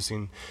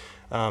producing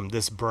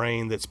this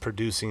brain that's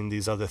producing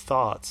these other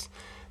thoughts,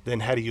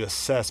 then how do you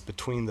assess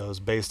between those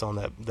based on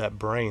that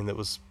brain that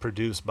was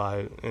produced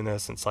by, in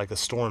essence, like a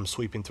storm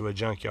sweeping through a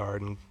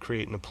junkyard and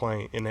creating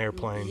an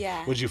airplane?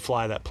 Yeah. Would you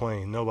fly that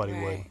plane? Nobody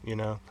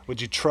would,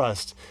 Would you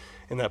trust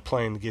in that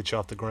plane to get you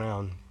off the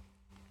ground?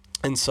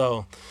 And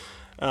so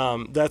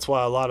that's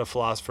why a lot of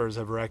philosophers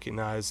have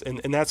recognized,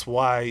 and that's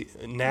why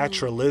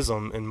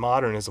naturalism and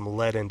modernism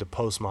led into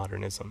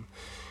postmodernism.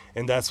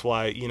 And that's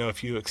why,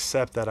 if you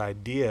accept that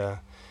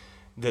idea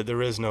that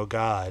there is no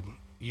God,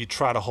 you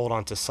try to hold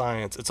on to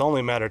science. It's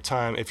only a matter of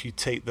time if you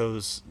take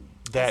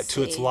that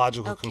to its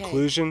logical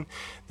conclusion,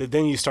 that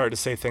then you start to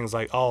say things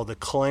like, oh, the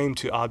claim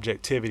to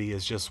objectivity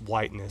is just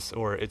whiteness,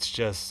 or it's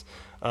just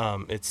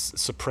it's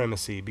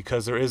supremacy,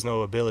 because there is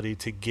no ability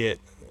to get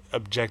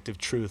objective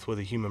truth with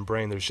a human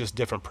brain. There's just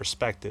different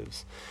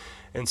perspectives.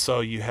 And so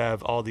you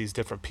have all these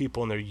different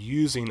people, and they're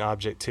using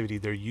objectivity,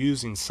 they're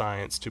using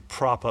science to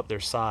prop up their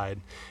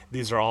side.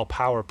 These are all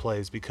power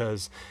plays,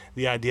 because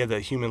the idea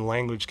that human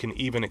language can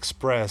even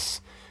express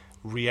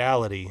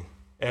reality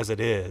as it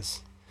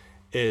is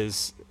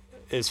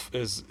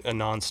a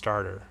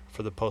non-starter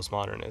for the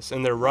postmodernists.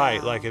 And they're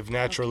right. Like, if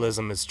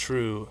naturalism is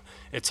true,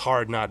 it's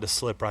hard not to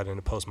slip right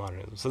into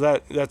postmodernism. So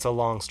that's a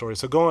long story.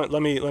 So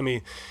let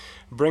me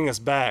bring us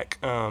back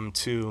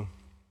to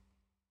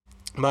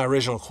my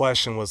original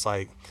question was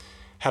like,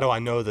 how do I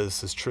know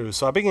this is true?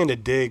 So I began to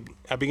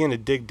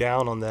dig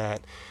down on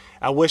that.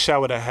 I wish I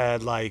would have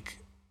had, like,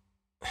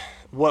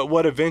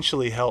 what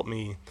eventually helped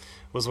me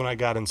was when I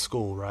got in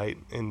school, right?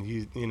 And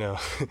you know,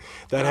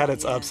 that had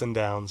its ups and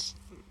downs,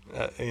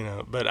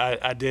 but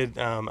I did,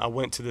 I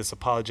went to this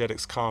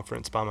apologetics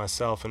conference by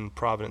myself in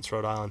Providence,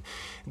 Rhode Island.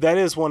 That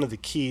is one of the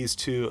keys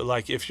to,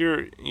 like, if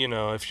your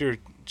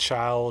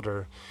child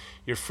or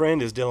your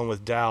friend is dealing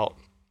with doubt,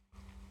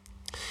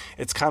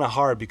 it's kind of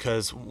hard,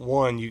 because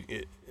one,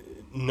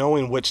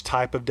 knowing which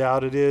type of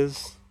doubt it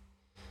is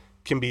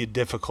can be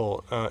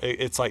difficult.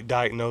 It's like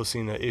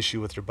diagnosing an issue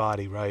with your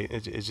body, right?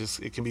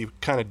 It can be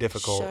kind of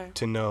difficult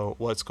to know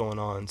what's going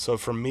on. So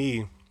for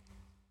me,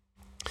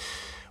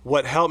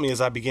 what helped me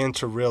is I began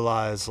to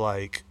realize,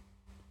 like,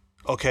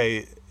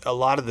 okay, a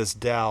lot of this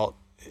doubt,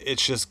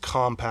 it's just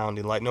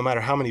compounding. Like, no matter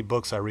how many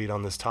books I read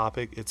on this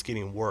topic, it's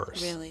getting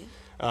worse. Really?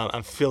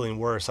 I'm feeling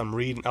worse.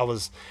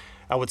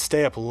 I would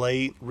stay up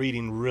late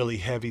reading really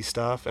heavy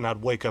stuff, and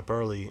I'd wake up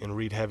early and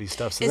read heavy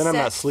stuff. So then I'm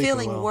not sleeping well.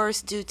 Is that feeling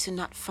worse due to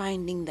not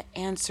finding the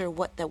answer,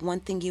 the one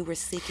thing you were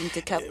seeking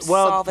to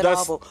solve it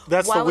all?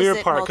 That's the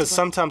weird part, because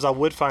sometimes I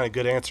would find a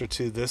good answer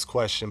to this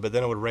question, but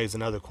then it would raise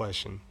another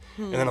question.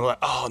 And then I'm like,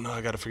 oh, no, I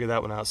got to figure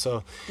that one out.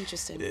 So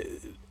interesting.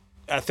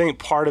 I think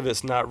part of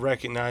it's not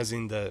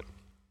recognizing that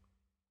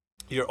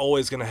you're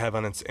always going to have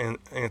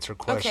unanswered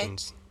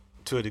questions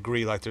to a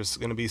degree. Like, there's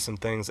going to be some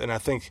things, and I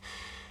think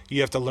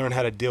you have to learn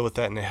how to deal with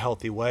that in a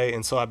healthy way.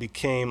 And so I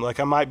became, like,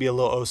 I might be a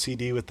little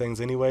OCD with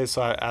things anyway,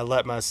 so I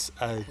let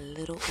a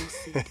little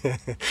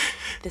OCD.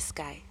 This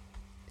guy.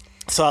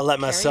 So I let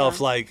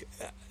myself, like,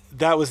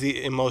 that was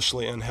the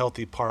emotionally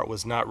unhealthy part,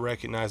 was not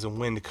recognizing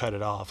when to cut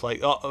it off.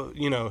 Like,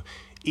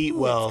 eat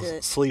well,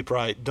 sleep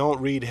right, don't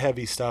read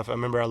heavy stuff. I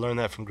remember I learned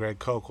that from Greg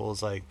Koukl.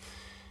 It's like,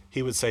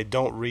 he would say,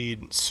 don't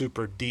read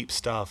super deep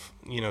stuff,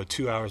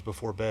 2 hours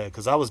before bed.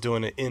 Because I was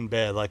doing it in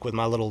bed, like with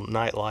my little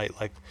nightlight,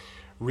 like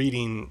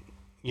reading,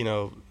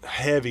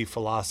 heavy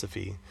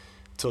philosophy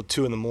till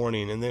 2 a.m,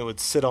 and then it would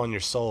sit on your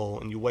soul,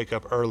 and you wake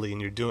up early,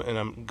 and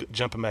I'm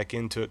jumping back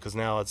into it, because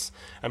now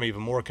I'm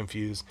even more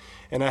confused.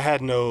 And I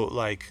had no,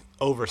 like,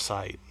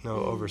 oversight, no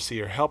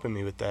overseer helping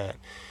me with that.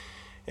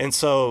 And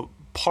so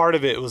part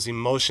of it was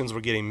emotions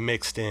were getting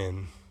mixed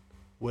in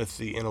with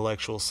the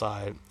intellectual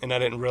side, and I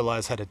didn't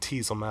realize how to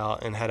tease them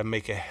out and how to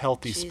make a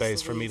healthy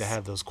space for me to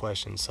have those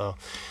questions. So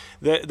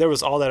there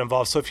was all that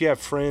involved. So if you have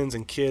friends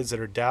and kids that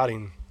are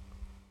doubting,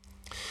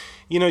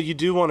 you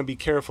do want to be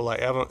careful.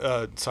 Like,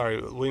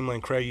 William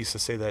Lane Craig used to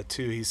say that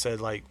too. He said,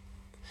 like,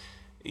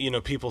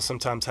 people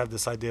sometimes have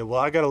this idea, well,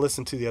 I got to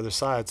listen to the other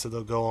side. So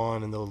they'll go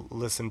on and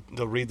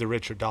they'll read the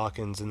Richard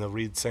Dawkins, and they'll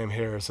read Sam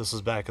Harris. This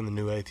was back in the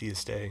New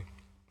Atheist day.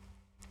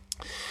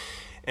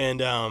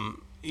 And,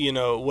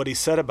 what he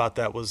said about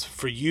that was,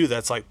 for you,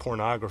 that's like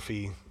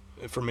pornography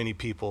for many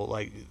people.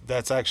 Like,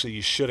 that's actually,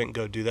 you shouldn't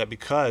go do that,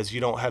 because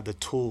you don't have the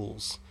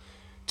tools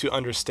to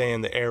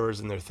understand the errors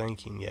in their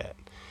thinking yet.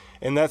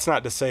 And that's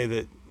not to say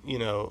that,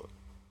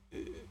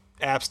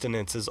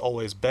 abstinence is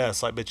always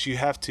best. Like, but you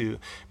have to,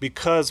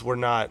 because we're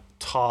not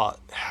taught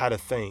how to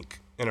think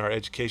in our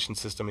education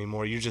system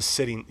anymore. You're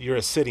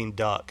a sitting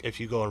duck if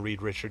you go and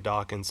read Richard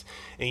Dawkins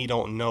and you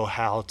don't know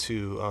how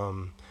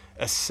to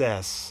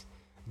assess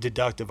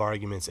deductive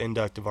arguments,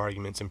 inductive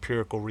arguments,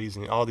 empirical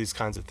reasoning, all these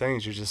kinds of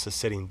things. You're just a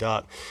sitting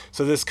duck.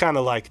 So this kind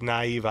of like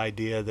naive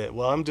idea that,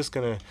 well, I'm just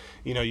gonna,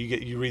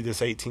 you read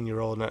this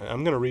 18-year-old, and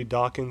I'm gonna read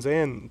Dawkins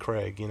and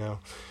Craig,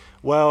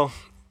 Well,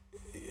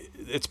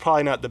 it's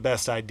probably not the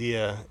best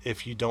idea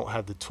if you don't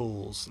have the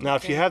tools. Now,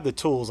 if you have the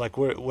tools, like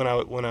when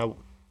I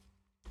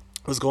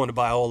was going to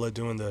Biola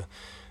doing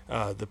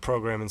the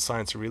program in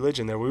Science and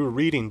Religion, there we were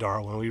reading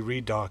Darwin, we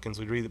read Dawkins,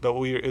 but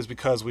it was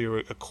because we were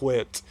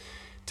equipped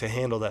to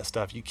handle that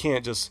stuff. You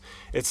can't just,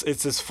 it's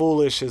as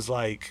foolish as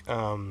like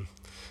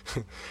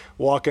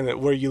walking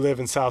where you live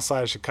in South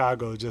Side of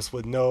Chicago just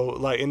with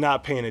and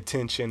not paying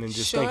attention and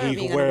just thinking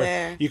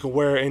you can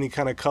wear any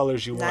kind of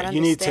colors you want.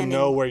 You need to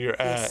know where you're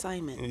at.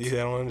 Assignment. You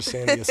don't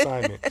understand the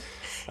assignment.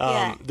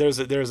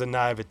 There's a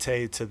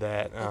naivete to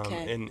that,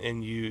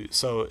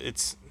 so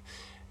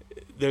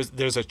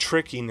there's a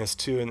trickiness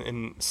too,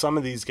 and some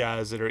of these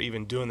guys that are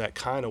even doing that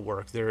kind of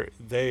work,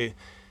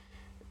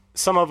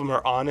 some of them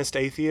are honest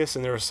atheists,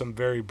 and there are some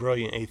very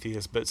brilliant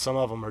atheists, but some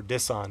of them are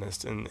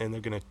dishonest, and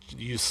they're going to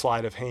use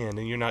sleight of hand,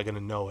 and you're not going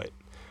to know it.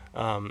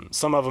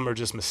 Some of them are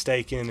just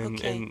mistaken,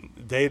 and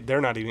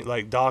they're not even,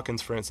 like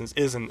Dawkins, for instance,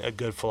 isn't a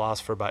good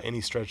philosopher by any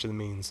stretch of the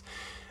means.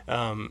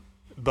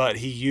 But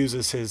he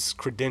uses his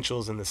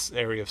credentials in this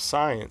area of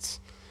science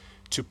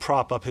to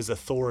prop up his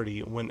authority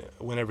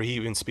whenever he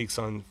even speaks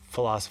on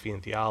philosophy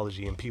and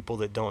theology, and people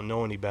that don't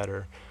know any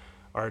better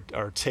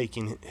are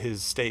taking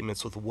his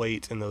statements with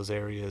weight in those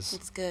areas.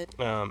 That's good.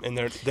 And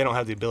they don't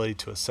have the ability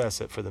to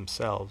assess it for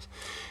themselves.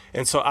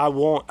 And so I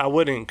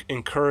wouldn't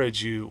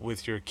encourage you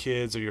with your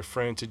kids or your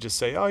friend to just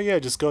say, oh yeah,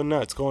 just go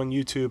nuts, go on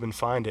YouTube and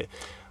find it.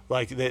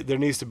 Like there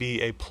needs to be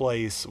a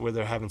place where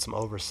they're having some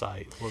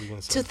oversight. What were you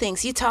going to say? Two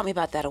things. You taught me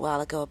about that a while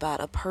ago,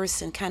 about a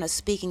person kind of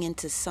speaking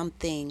into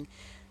something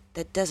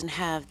that doesn't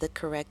have the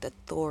correct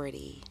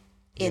authority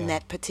in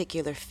that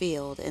particular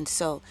field. And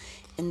so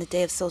in the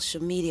day of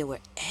social media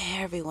where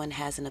everyone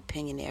has an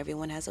opinion,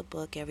 everyone has a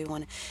book,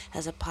 everyone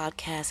has a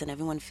podcast, and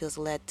everyone feels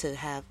led to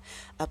have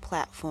a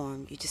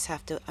platform, you just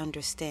have to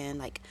understand,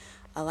 like,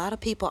 a lot of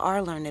people are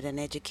learned and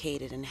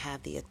educated and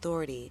have the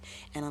authority,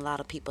 and a lot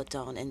of people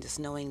don't, and just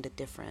knowing the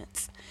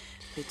difference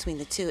between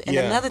the two. And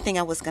another thing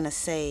I was going to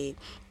say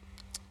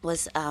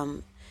was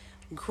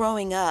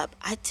growing up,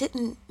 I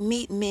didn't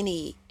meet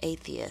many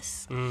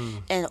atheists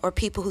or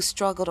people who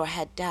struggled or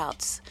had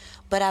doubts,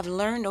 but I've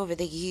learned over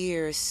the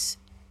years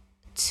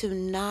to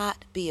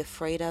not be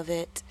afraid of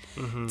it,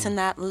 to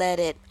not let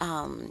it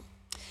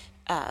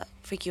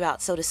freak you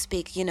out, so to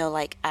speak.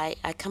 Like I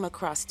come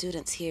across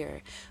students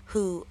here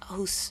who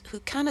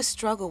kind of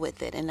struggle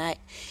with it, and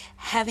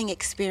having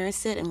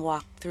experienced it and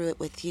walked through it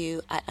with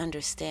you, I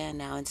understand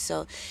now. And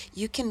so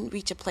you can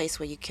reach a place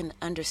where you can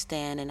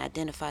understand and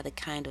identify the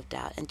kind of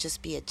doubt, and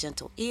just be a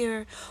gentle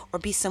ear, or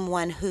be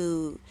someone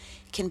who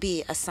can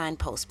be a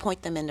signpost,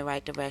 point them in the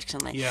right direction.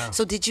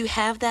 So did you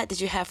have that? Did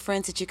you have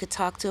friends that you could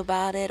talk to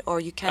about it, or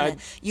you kind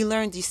of you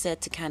learned, you said,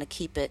 to kind of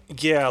keep it?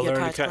 Yeah, I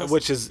learned to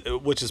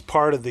which is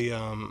part of the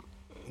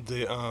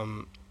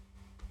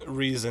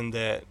reason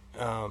that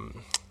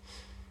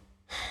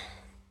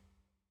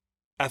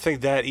I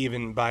think that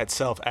even by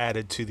itself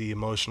added to the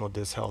emotional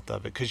dishealth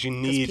of it, because you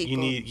need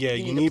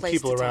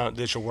people around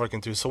that you're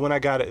working through. So when I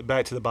got it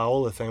back to the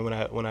Biola thing,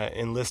 when I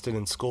enlisted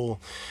in school,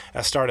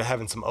 I started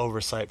having some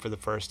oversight for the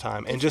first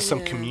time, and just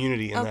some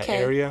community in that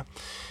area,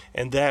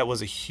 and that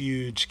was a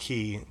huge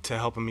key to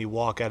helping me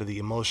walk out of the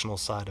emotional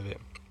side of it,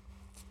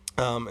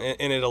 and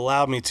it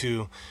allowed me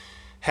to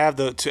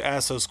to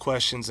ask those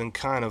questions and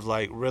kind of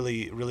like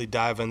really, really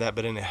dive in that,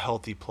 but in a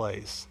healthy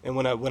place. And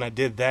when I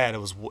did that, it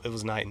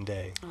was night and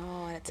day.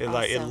 Oh, that's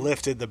awesome. It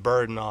lifted the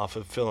burden off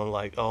of feeling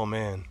like, oh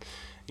man,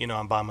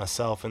 I'm by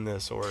myself in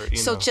this, or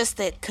So just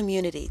that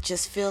community,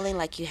 just feeling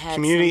like you had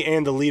community,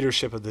 and the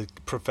leadership of the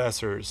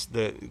professors,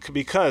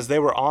 because they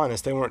were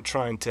honest, they weren't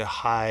trying to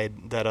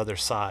hide that other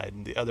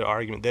side, the other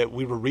argument. That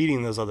we were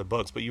reading those other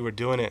books, but you were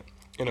doing it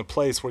in a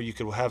place where you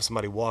could have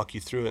somebody walk you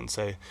through it and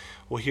say,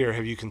 well, here,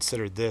 have you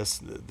considered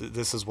this?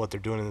 This is what they're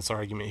doing in this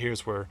argument.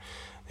 Here's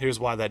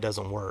why that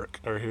doesn't work,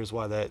 or here's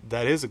why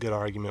that is a good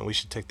argument. We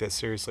should take that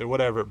seriously, or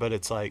whatever. But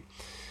it's like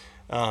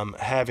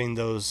having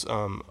those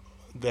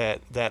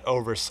that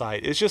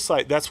oversight. It's just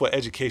like that's what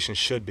education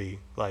should be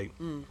like.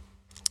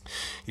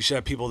 You should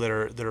have people that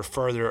are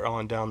further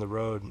on down the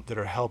road, that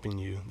are helping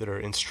you, that are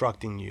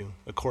instructing you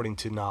according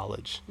to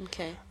knowledge.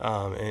 Okay.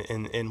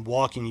 And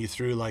walking you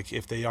through, like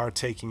if they are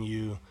taking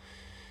you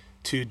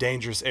to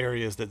dangerous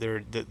areas, that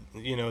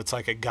it's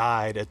like a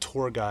guide, a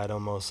tour guide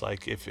almost.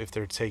 Like if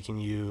they're taking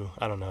you,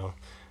 I don't know,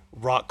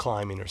 rock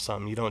climbing or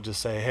something, you don't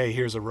just say, hey,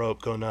 here's a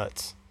rope, go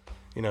nuts.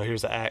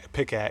 Here's a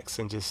pickaxe,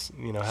 and just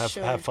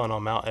have fun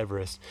on Mount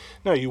Everest.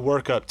 No, you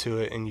work up to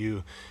it, and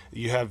you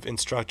have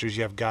instructors,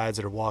 you have guides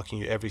that are walking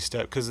you every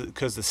step,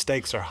 because the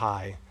stakes are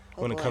high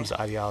when it comes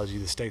to ideology.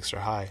 The stakes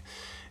are high,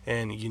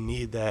 and you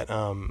need that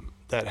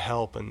that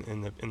help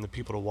and the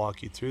people to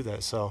walk you through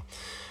that. So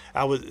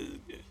I was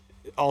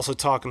also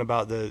talking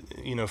about the,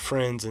 you know,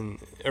 friends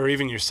or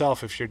even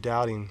yourself, if you're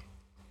doubting,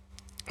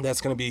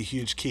 that's going to be a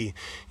huge key.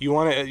 You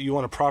want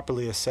to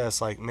properly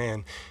assess, like,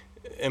 man,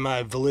 am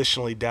I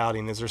volitionally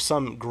doubting? Is there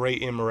some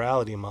great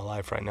immorality in my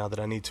life right now that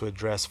I need to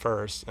address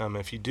first?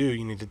 If you do,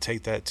 you need to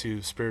take that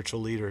to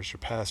spiritual leaders or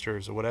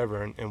pastors or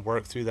whatever, and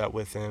work through that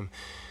with them,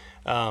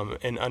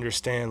 and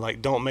understand,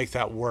 like, don't make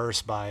that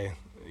worse by,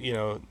 you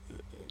know,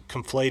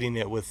 conflating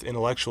it with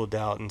intellectual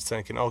doubt and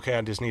thinking, okay,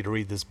 I just need to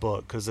read this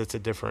book because it's a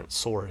different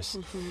source.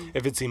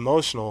 If it's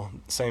emotional,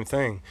 same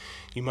thing.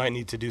 You might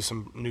need to do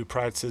some new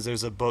practices.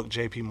 There's a book,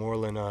 J.P.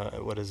 Moreland,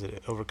 what is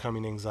it,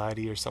 Overcoming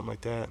Anxiety or something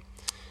like that.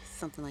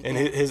 Something like and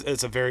that. And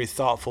it's a very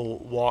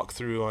thoughtful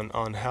walkthrough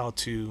on how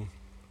to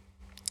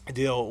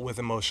deal with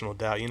emotional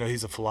doubt. You know,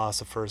 he's a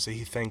philosopher, so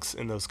he thinks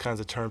in those kinds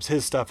of terms.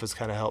 His stuff has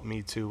kind of helped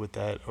me too with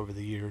that over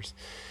the years.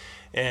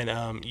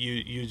 And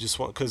you just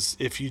want, because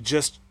if you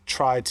just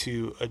try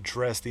to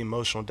address the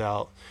emotional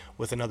doubt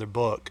with another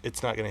book,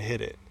 it's not going to hit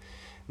it.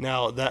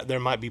 Now, that there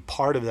might be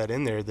part of that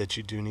in there that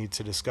you do need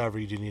to discover,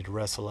 you do need to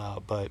wrestle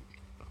out. But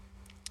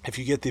if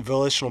you get the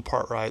volitional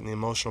part right and the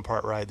emotional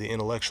part right, the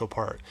intellectual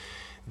part,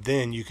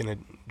 then you can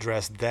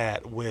address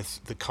that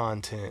with the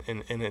content,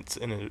 and it's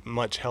in a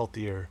much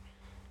healthier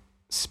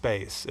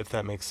space, if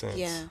that makes sense.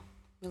 Yeah,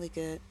 really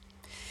good.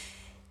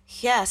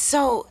 Yeah,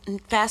 so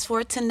fast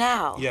forward to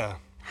now. Yeah.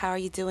 How are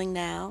you doing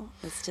now?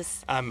 It's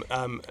just I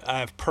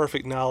have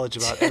perfect knowledge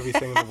about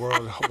everything in the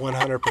world,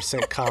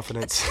 100%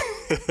 confidence.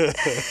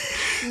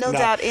 no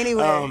doubt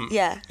anywhere.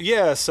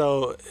 Yeah.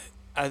 So,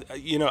 I'm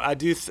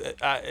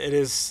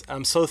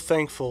so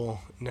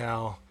thankful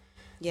now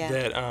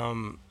that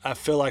I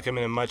feel like I'm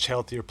in a much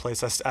healthier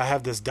place. I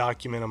have this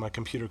document on my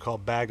computer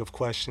called Bag of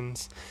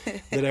Questions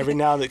that every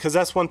now and then, because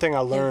that's one thing I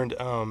learned.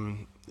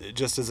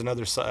 Just as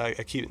another side,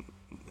 I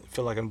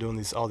feel like I'm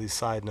doing all these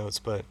side notes,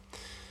 but.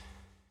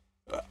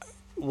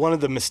 One of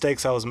the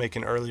mistakes I was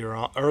making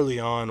early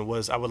on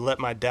was I would let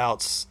my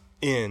doubts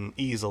in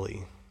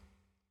easily.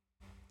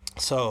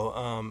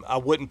 So I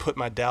wouldn't put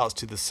my doubts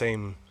to the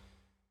same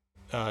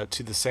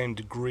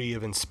degree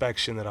of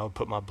inspection that I would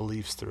put my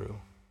beliefs through.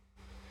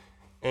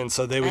 And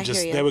so they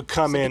would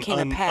come in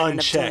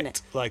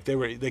unchecked, like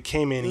they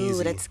came in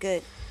easy. Ooh, that's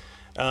good.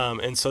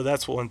 And so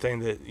that's one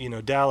thing that, you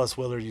know, Dallas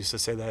Willard used to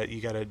say, that you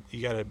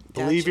gotta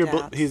believe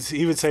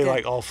he would say,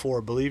 like, all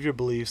four: believe your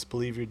beliefs,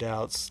 believe your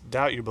doubts,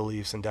 doubt your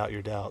beliefs, and doubt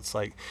your doubts.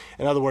 Like,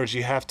 in other words,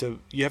 you have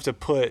to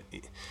put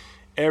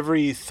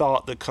every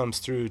thought that comes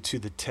through to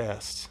the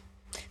test.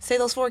 Say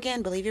those four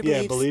again. Believe your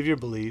beliefs. Yeah, believe your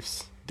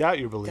beliefs, doubt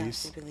your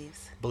beliefs,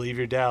 believe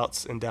your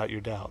doubts, and doubt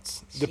your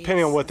doubts.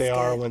 Depending on what they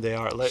are and when they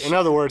are. Like, in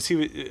other words,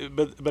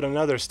 but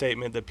another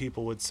statement that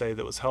people would say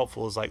that was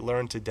helpful is, like,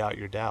 learn to doubt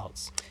your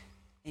doubts.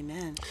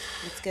 Amen.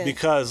 That's good.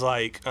 Because,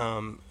 like,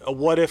 a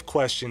what-if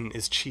question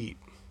is cheap.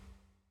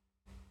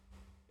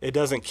 It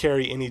doesn't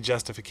carry any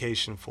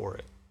justification for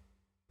it.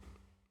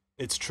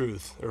 It's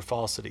truth or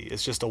falsity.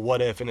 It's just a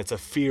what-if, and it's a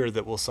fear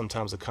that will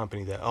sometimes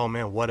accompany that. Oh,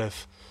 man, what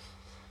if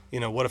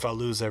I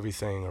lose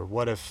everything? Or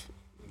what if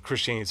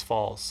Christianity is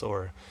false?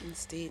 Or,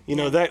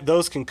 that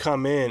those can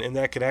come in, and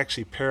that could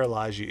actually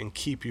paralyze you and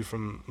keep you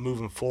from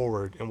moving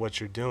forward in what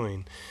you're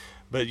doing.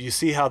 But you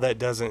see how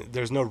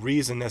there's no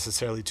reason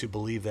necessarily to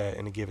believe that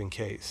in a given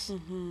case.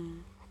 Mm-hmm.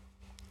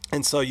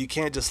 And so you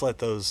can't just let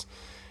those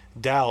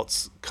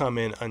doubts come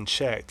in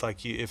unchecked.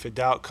 Like, if a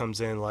doubt comes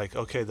in, like,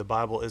 okay, the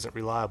Bible isn't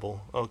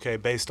reliable. Okay,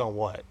 based on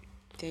what?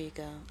 There you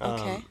go.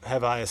 Okay.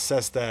 Have I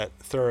assessed that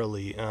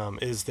thoroughly?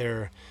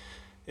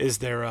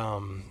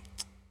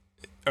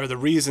 Are the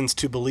reasons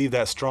to believe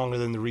that stronger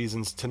than the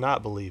reasons to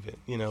not believe it?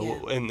 You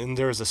know, and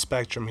there's a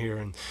spectrum here,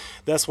 and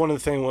that's one of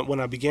the things. When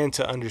I began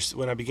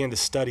to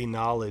study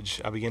knowledge,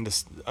 I began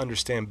to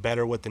understand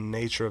better what the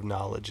nature of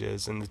knowledge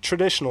is. And the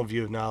traditional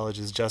view of knowledge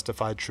is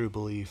justified true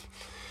belief.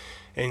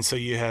 And so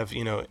you have,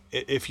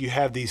 if you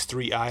have these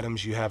three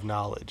items, you have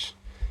knowledge.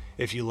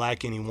 If you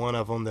lack any one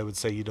of them, they would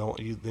say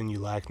then you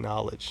lack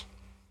knowledge.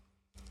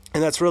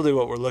 And that's really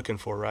what we're looking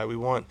for, right? We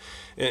want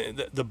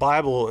the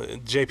Bible.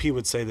 JP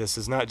would say this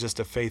is not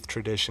just a faith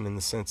tradition in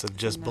the sense of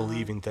just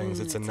believing things.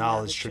 It's a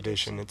knowledge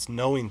tradition. It's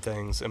knowing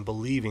things and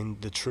believing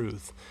the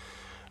truth.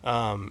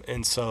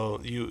 And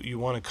so you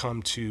want to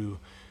come to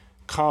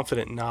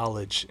confident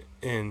knowledge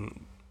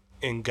in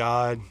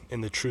God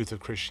and the truth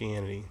of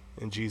Christianity,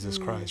 in Jesus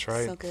Christ,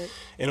 right? So good.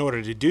 In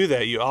order to do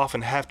that, you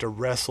often have to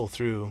wrestle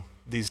through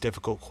these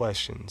difficult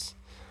questions.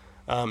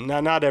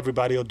 Now, not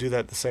everybody will do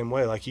that the same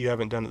way. Like, you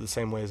haven't done it the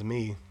same way as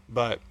me,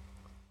 but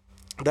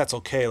that's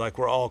okay. Like,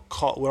 we're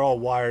all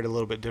wired a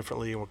little bit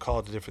differently, and we're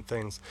called to different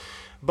things.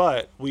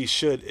 But we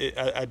should.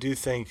 I do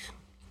think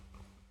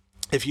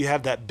if you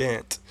have that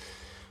bent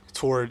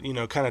toward,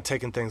 kind of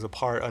taking things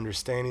apart,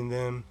 understanding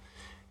them,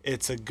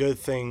 it's a good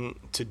thing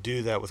to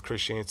do that with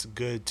Christianity. It's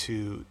good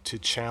to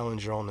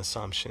challenge your own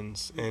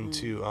assumptions and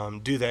to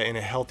do that in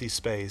a healthy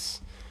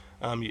space.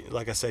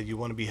 Like I said, you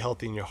want to be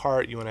healthy in your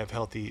heart. You want to have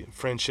healthy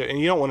friendship, and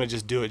you don't want to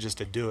just do it just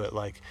to do it.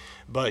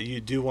 But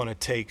you do want to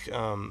take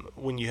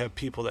when you have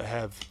people that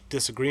have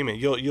disagreement.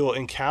 You'll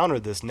encounter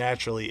this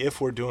naturally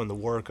if we're doing the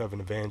work of an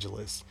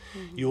evangelist.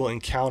 Mm-hmm. You will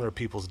encounter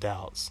people's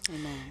doubts,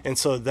 Amen. And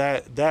so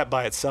that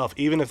by itself,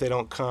 even if they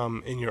don't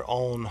come in your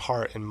own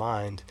heart and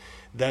mind,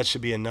 that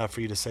should be enough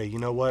for you to say, you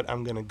know what,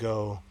 I'm going to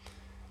go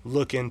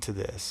look into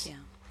this. Yeah.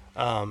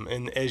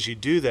 And as you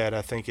do that,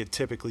 I think it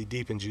typically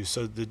deepens you.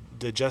 So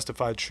the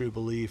justified true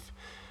belief,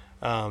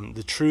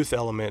 the truth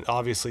element,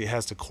 obviously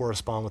has to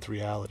correspond with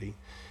reality.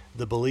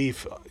 The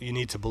belief, you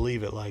need to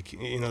believe it. Like,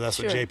 that's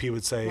sure. what JP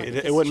would say. Right,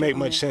 It wouldn't make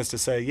much sense to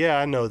say, yeah,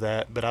 I know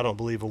that, but I don't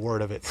believe a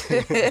word of it.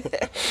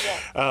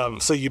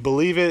 So you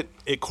believe it,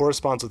 it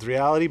corresponds with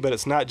reality, but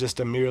it's not just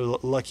a mere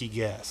lucky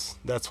guess.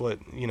 That's what,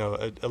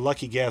 a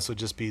lucky guess would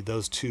just be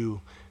those two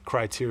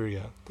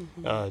criteria,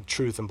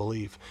 truth and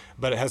belief,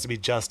 but it has to be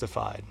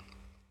justified.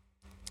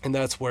 And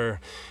that's where,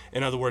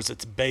 in other words,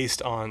 it's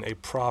based on a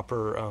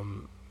proper,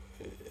 an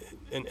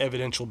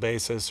evidential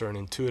basis or an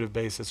intuitive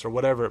basis or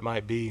whatever it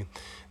might be.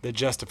 The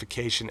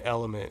justification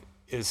element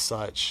is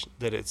such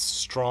that it's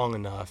strong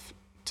enough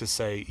to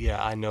say,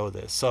 yeah, I know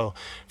this. So,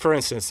 for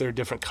instance, there are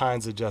different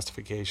kinds of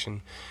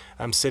justification.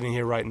 I'm sitting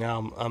here right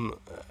now. I'm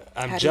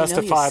How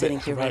justified. Do you know you're sitting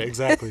here right,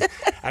 exactly.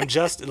 I'm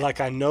just like,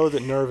 I know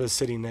that Nerva is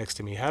sitting next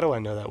to me. How do I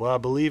know that? Well, I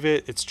believe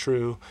it. It's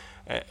true.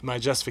 My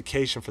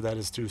justification for that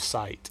is through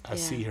sight. I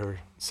see her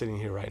sitting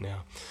here right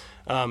now.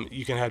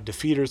 You can have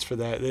defeaters for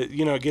that.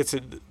 It gets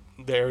at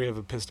the area of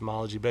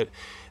epistemology, but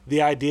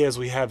the idea is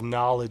we have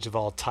knowledge of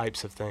all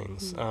types of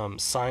things.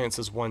 Science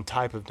is one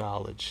type of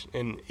knowledge,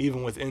 and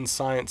even within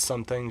science,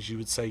 some things you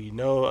would say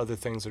other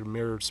things are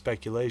mere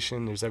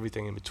speculation. There's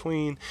everything in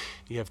between.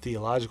 You have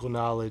theological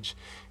knowledge,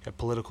 you have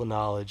political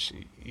knowledge.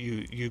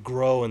 You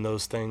grow in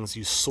those things.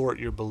 You sort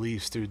your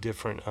beliefs through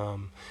different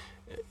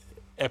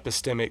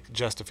epistemic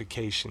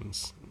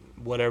justifications,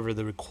 whatever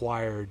the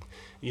required.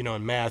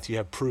 In math, you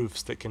have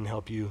proofs that can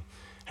help you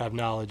have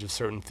knowledge of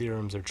certain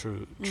theorems are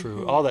true,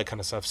 all that kind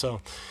of stuff.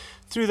 So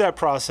through that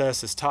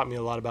process, it's taught me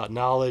a lot about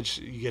knowledge.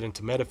 You get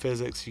into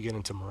metaphysics, you get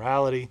into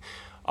morality,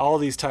 all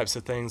these types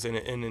of things.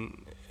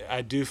 And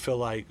I do feel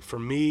like for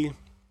me,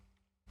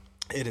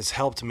 it has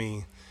helped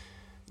me.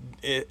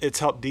 It's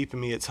helped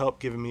deepen me. It's helped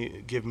give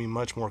me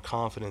much more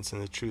confidence in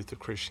the truth of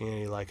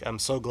Christianity. Like, I'm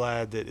so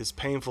glad that as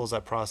painful as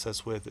that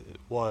process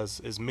was,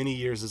 as many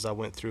years as I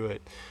went through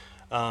it,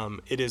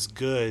 it is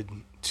good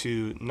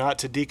not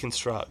to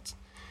deconstruct.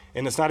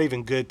 And it's not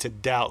even good to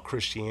doubt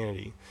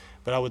Christianity,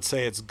 but I would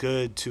say it's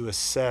good to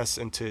assess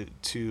and to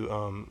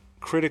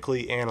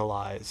critically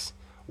analyze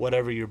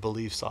whatever your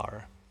beliefs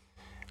are.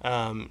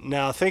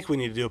 Now, I think we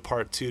need to do a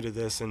part 2 to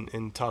this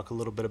and talk a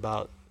little bit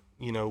about,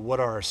 what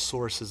are our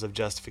sources of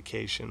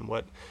justification?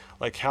 What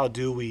are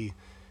the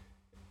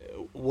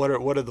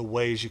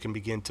ways you can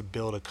begin to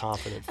build a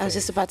confident faith? I was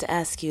just about to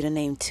ask you to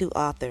name 2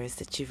 authors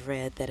that you've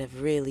read that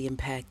have really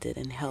impacted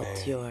and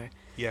helped your...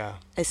 Yeah.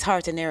 It's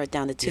hard to narrow it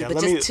down to 2, yeah,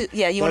 but just 2.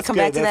 Yeah, you want to come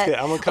back to that? Good.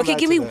 I'm gonna come okay, back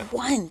give to me that.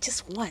 one,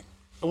 just one.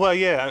 Well,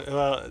 yeah.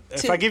 Well,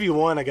 if 2. I give you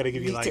one, I got to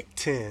give you like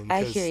 10.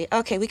 I hear you.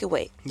 Okay, we can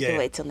wait. We can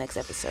wait till next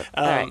episode.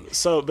 All right.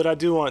 So, but I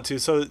do want to.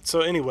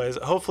 So, anyways,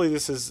 hopefully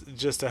this is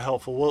just a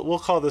helpful. We'll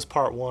call this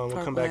part 1.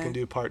 We'll come back and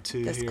do part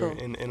 2 That's here cool.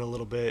 in a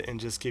little bit and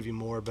just give you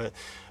more. But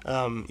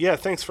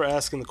thanks for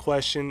asking the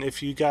question.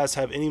 If you guys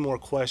have any more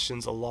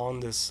questions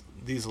along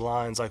these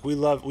lines, like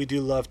we do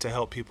love to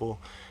help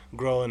people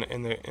grow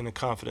in a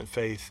confident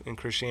faith in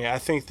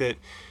Christianity.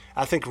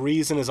 I think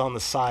reason is on the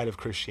side of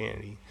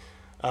Christianity.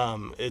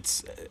 I'm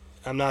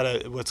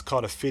not what's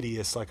called a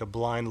fideist, like a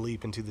blind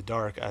leap into the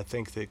dark. I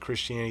think that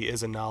Christianity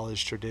is a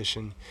knowledge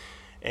tradition,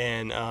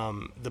 and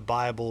the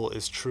Bible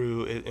is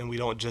true, and we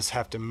don't just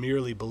have to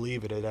merely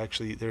believe it.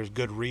 There's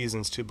good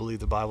reasons to believe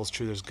the Bible's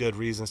true. There's good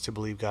reasons to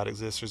believe God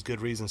exists. There's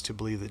good reasons to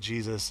believe that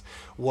Jesus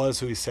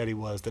was who he said he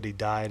was, that he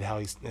died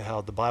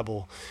how the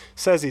Bible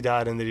says he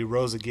died, and that he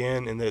rose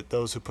again, and that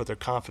those who put their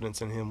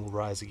confidence in him will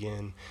rise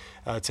again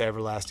to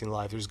everlasting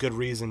life. There's good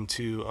reason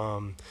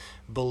to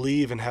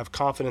believe and have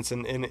confidence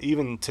and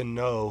even to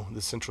know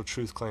the central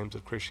truth claims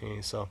of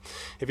Christianity. So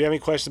if you have any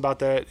questions about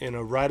that,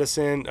 write us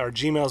in. Our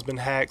Gmail's been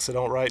hacked, so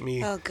don't write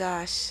me. Oh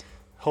gosh.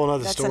 Whole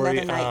nother That's story.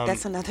 Another night.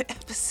 That's another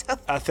episode.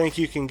 I think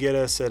you can get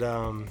us at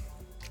through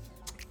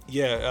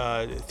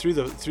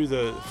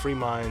the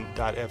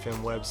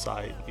freemind.fm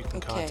website. You can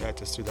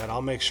contact us through that.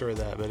 I'll make sure of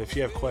that. But if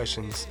you have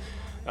questions,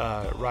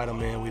 write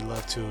them in. We'd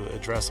love to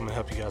address them and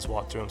help you guys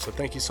walk through them. So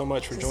thank you so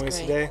much for joining us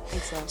today.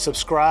 Thanks,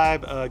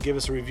 subscribe, give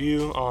us a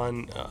review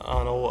on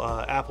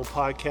Apple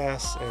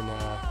Podcasts, and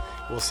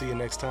we'll see you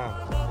next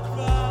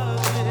time.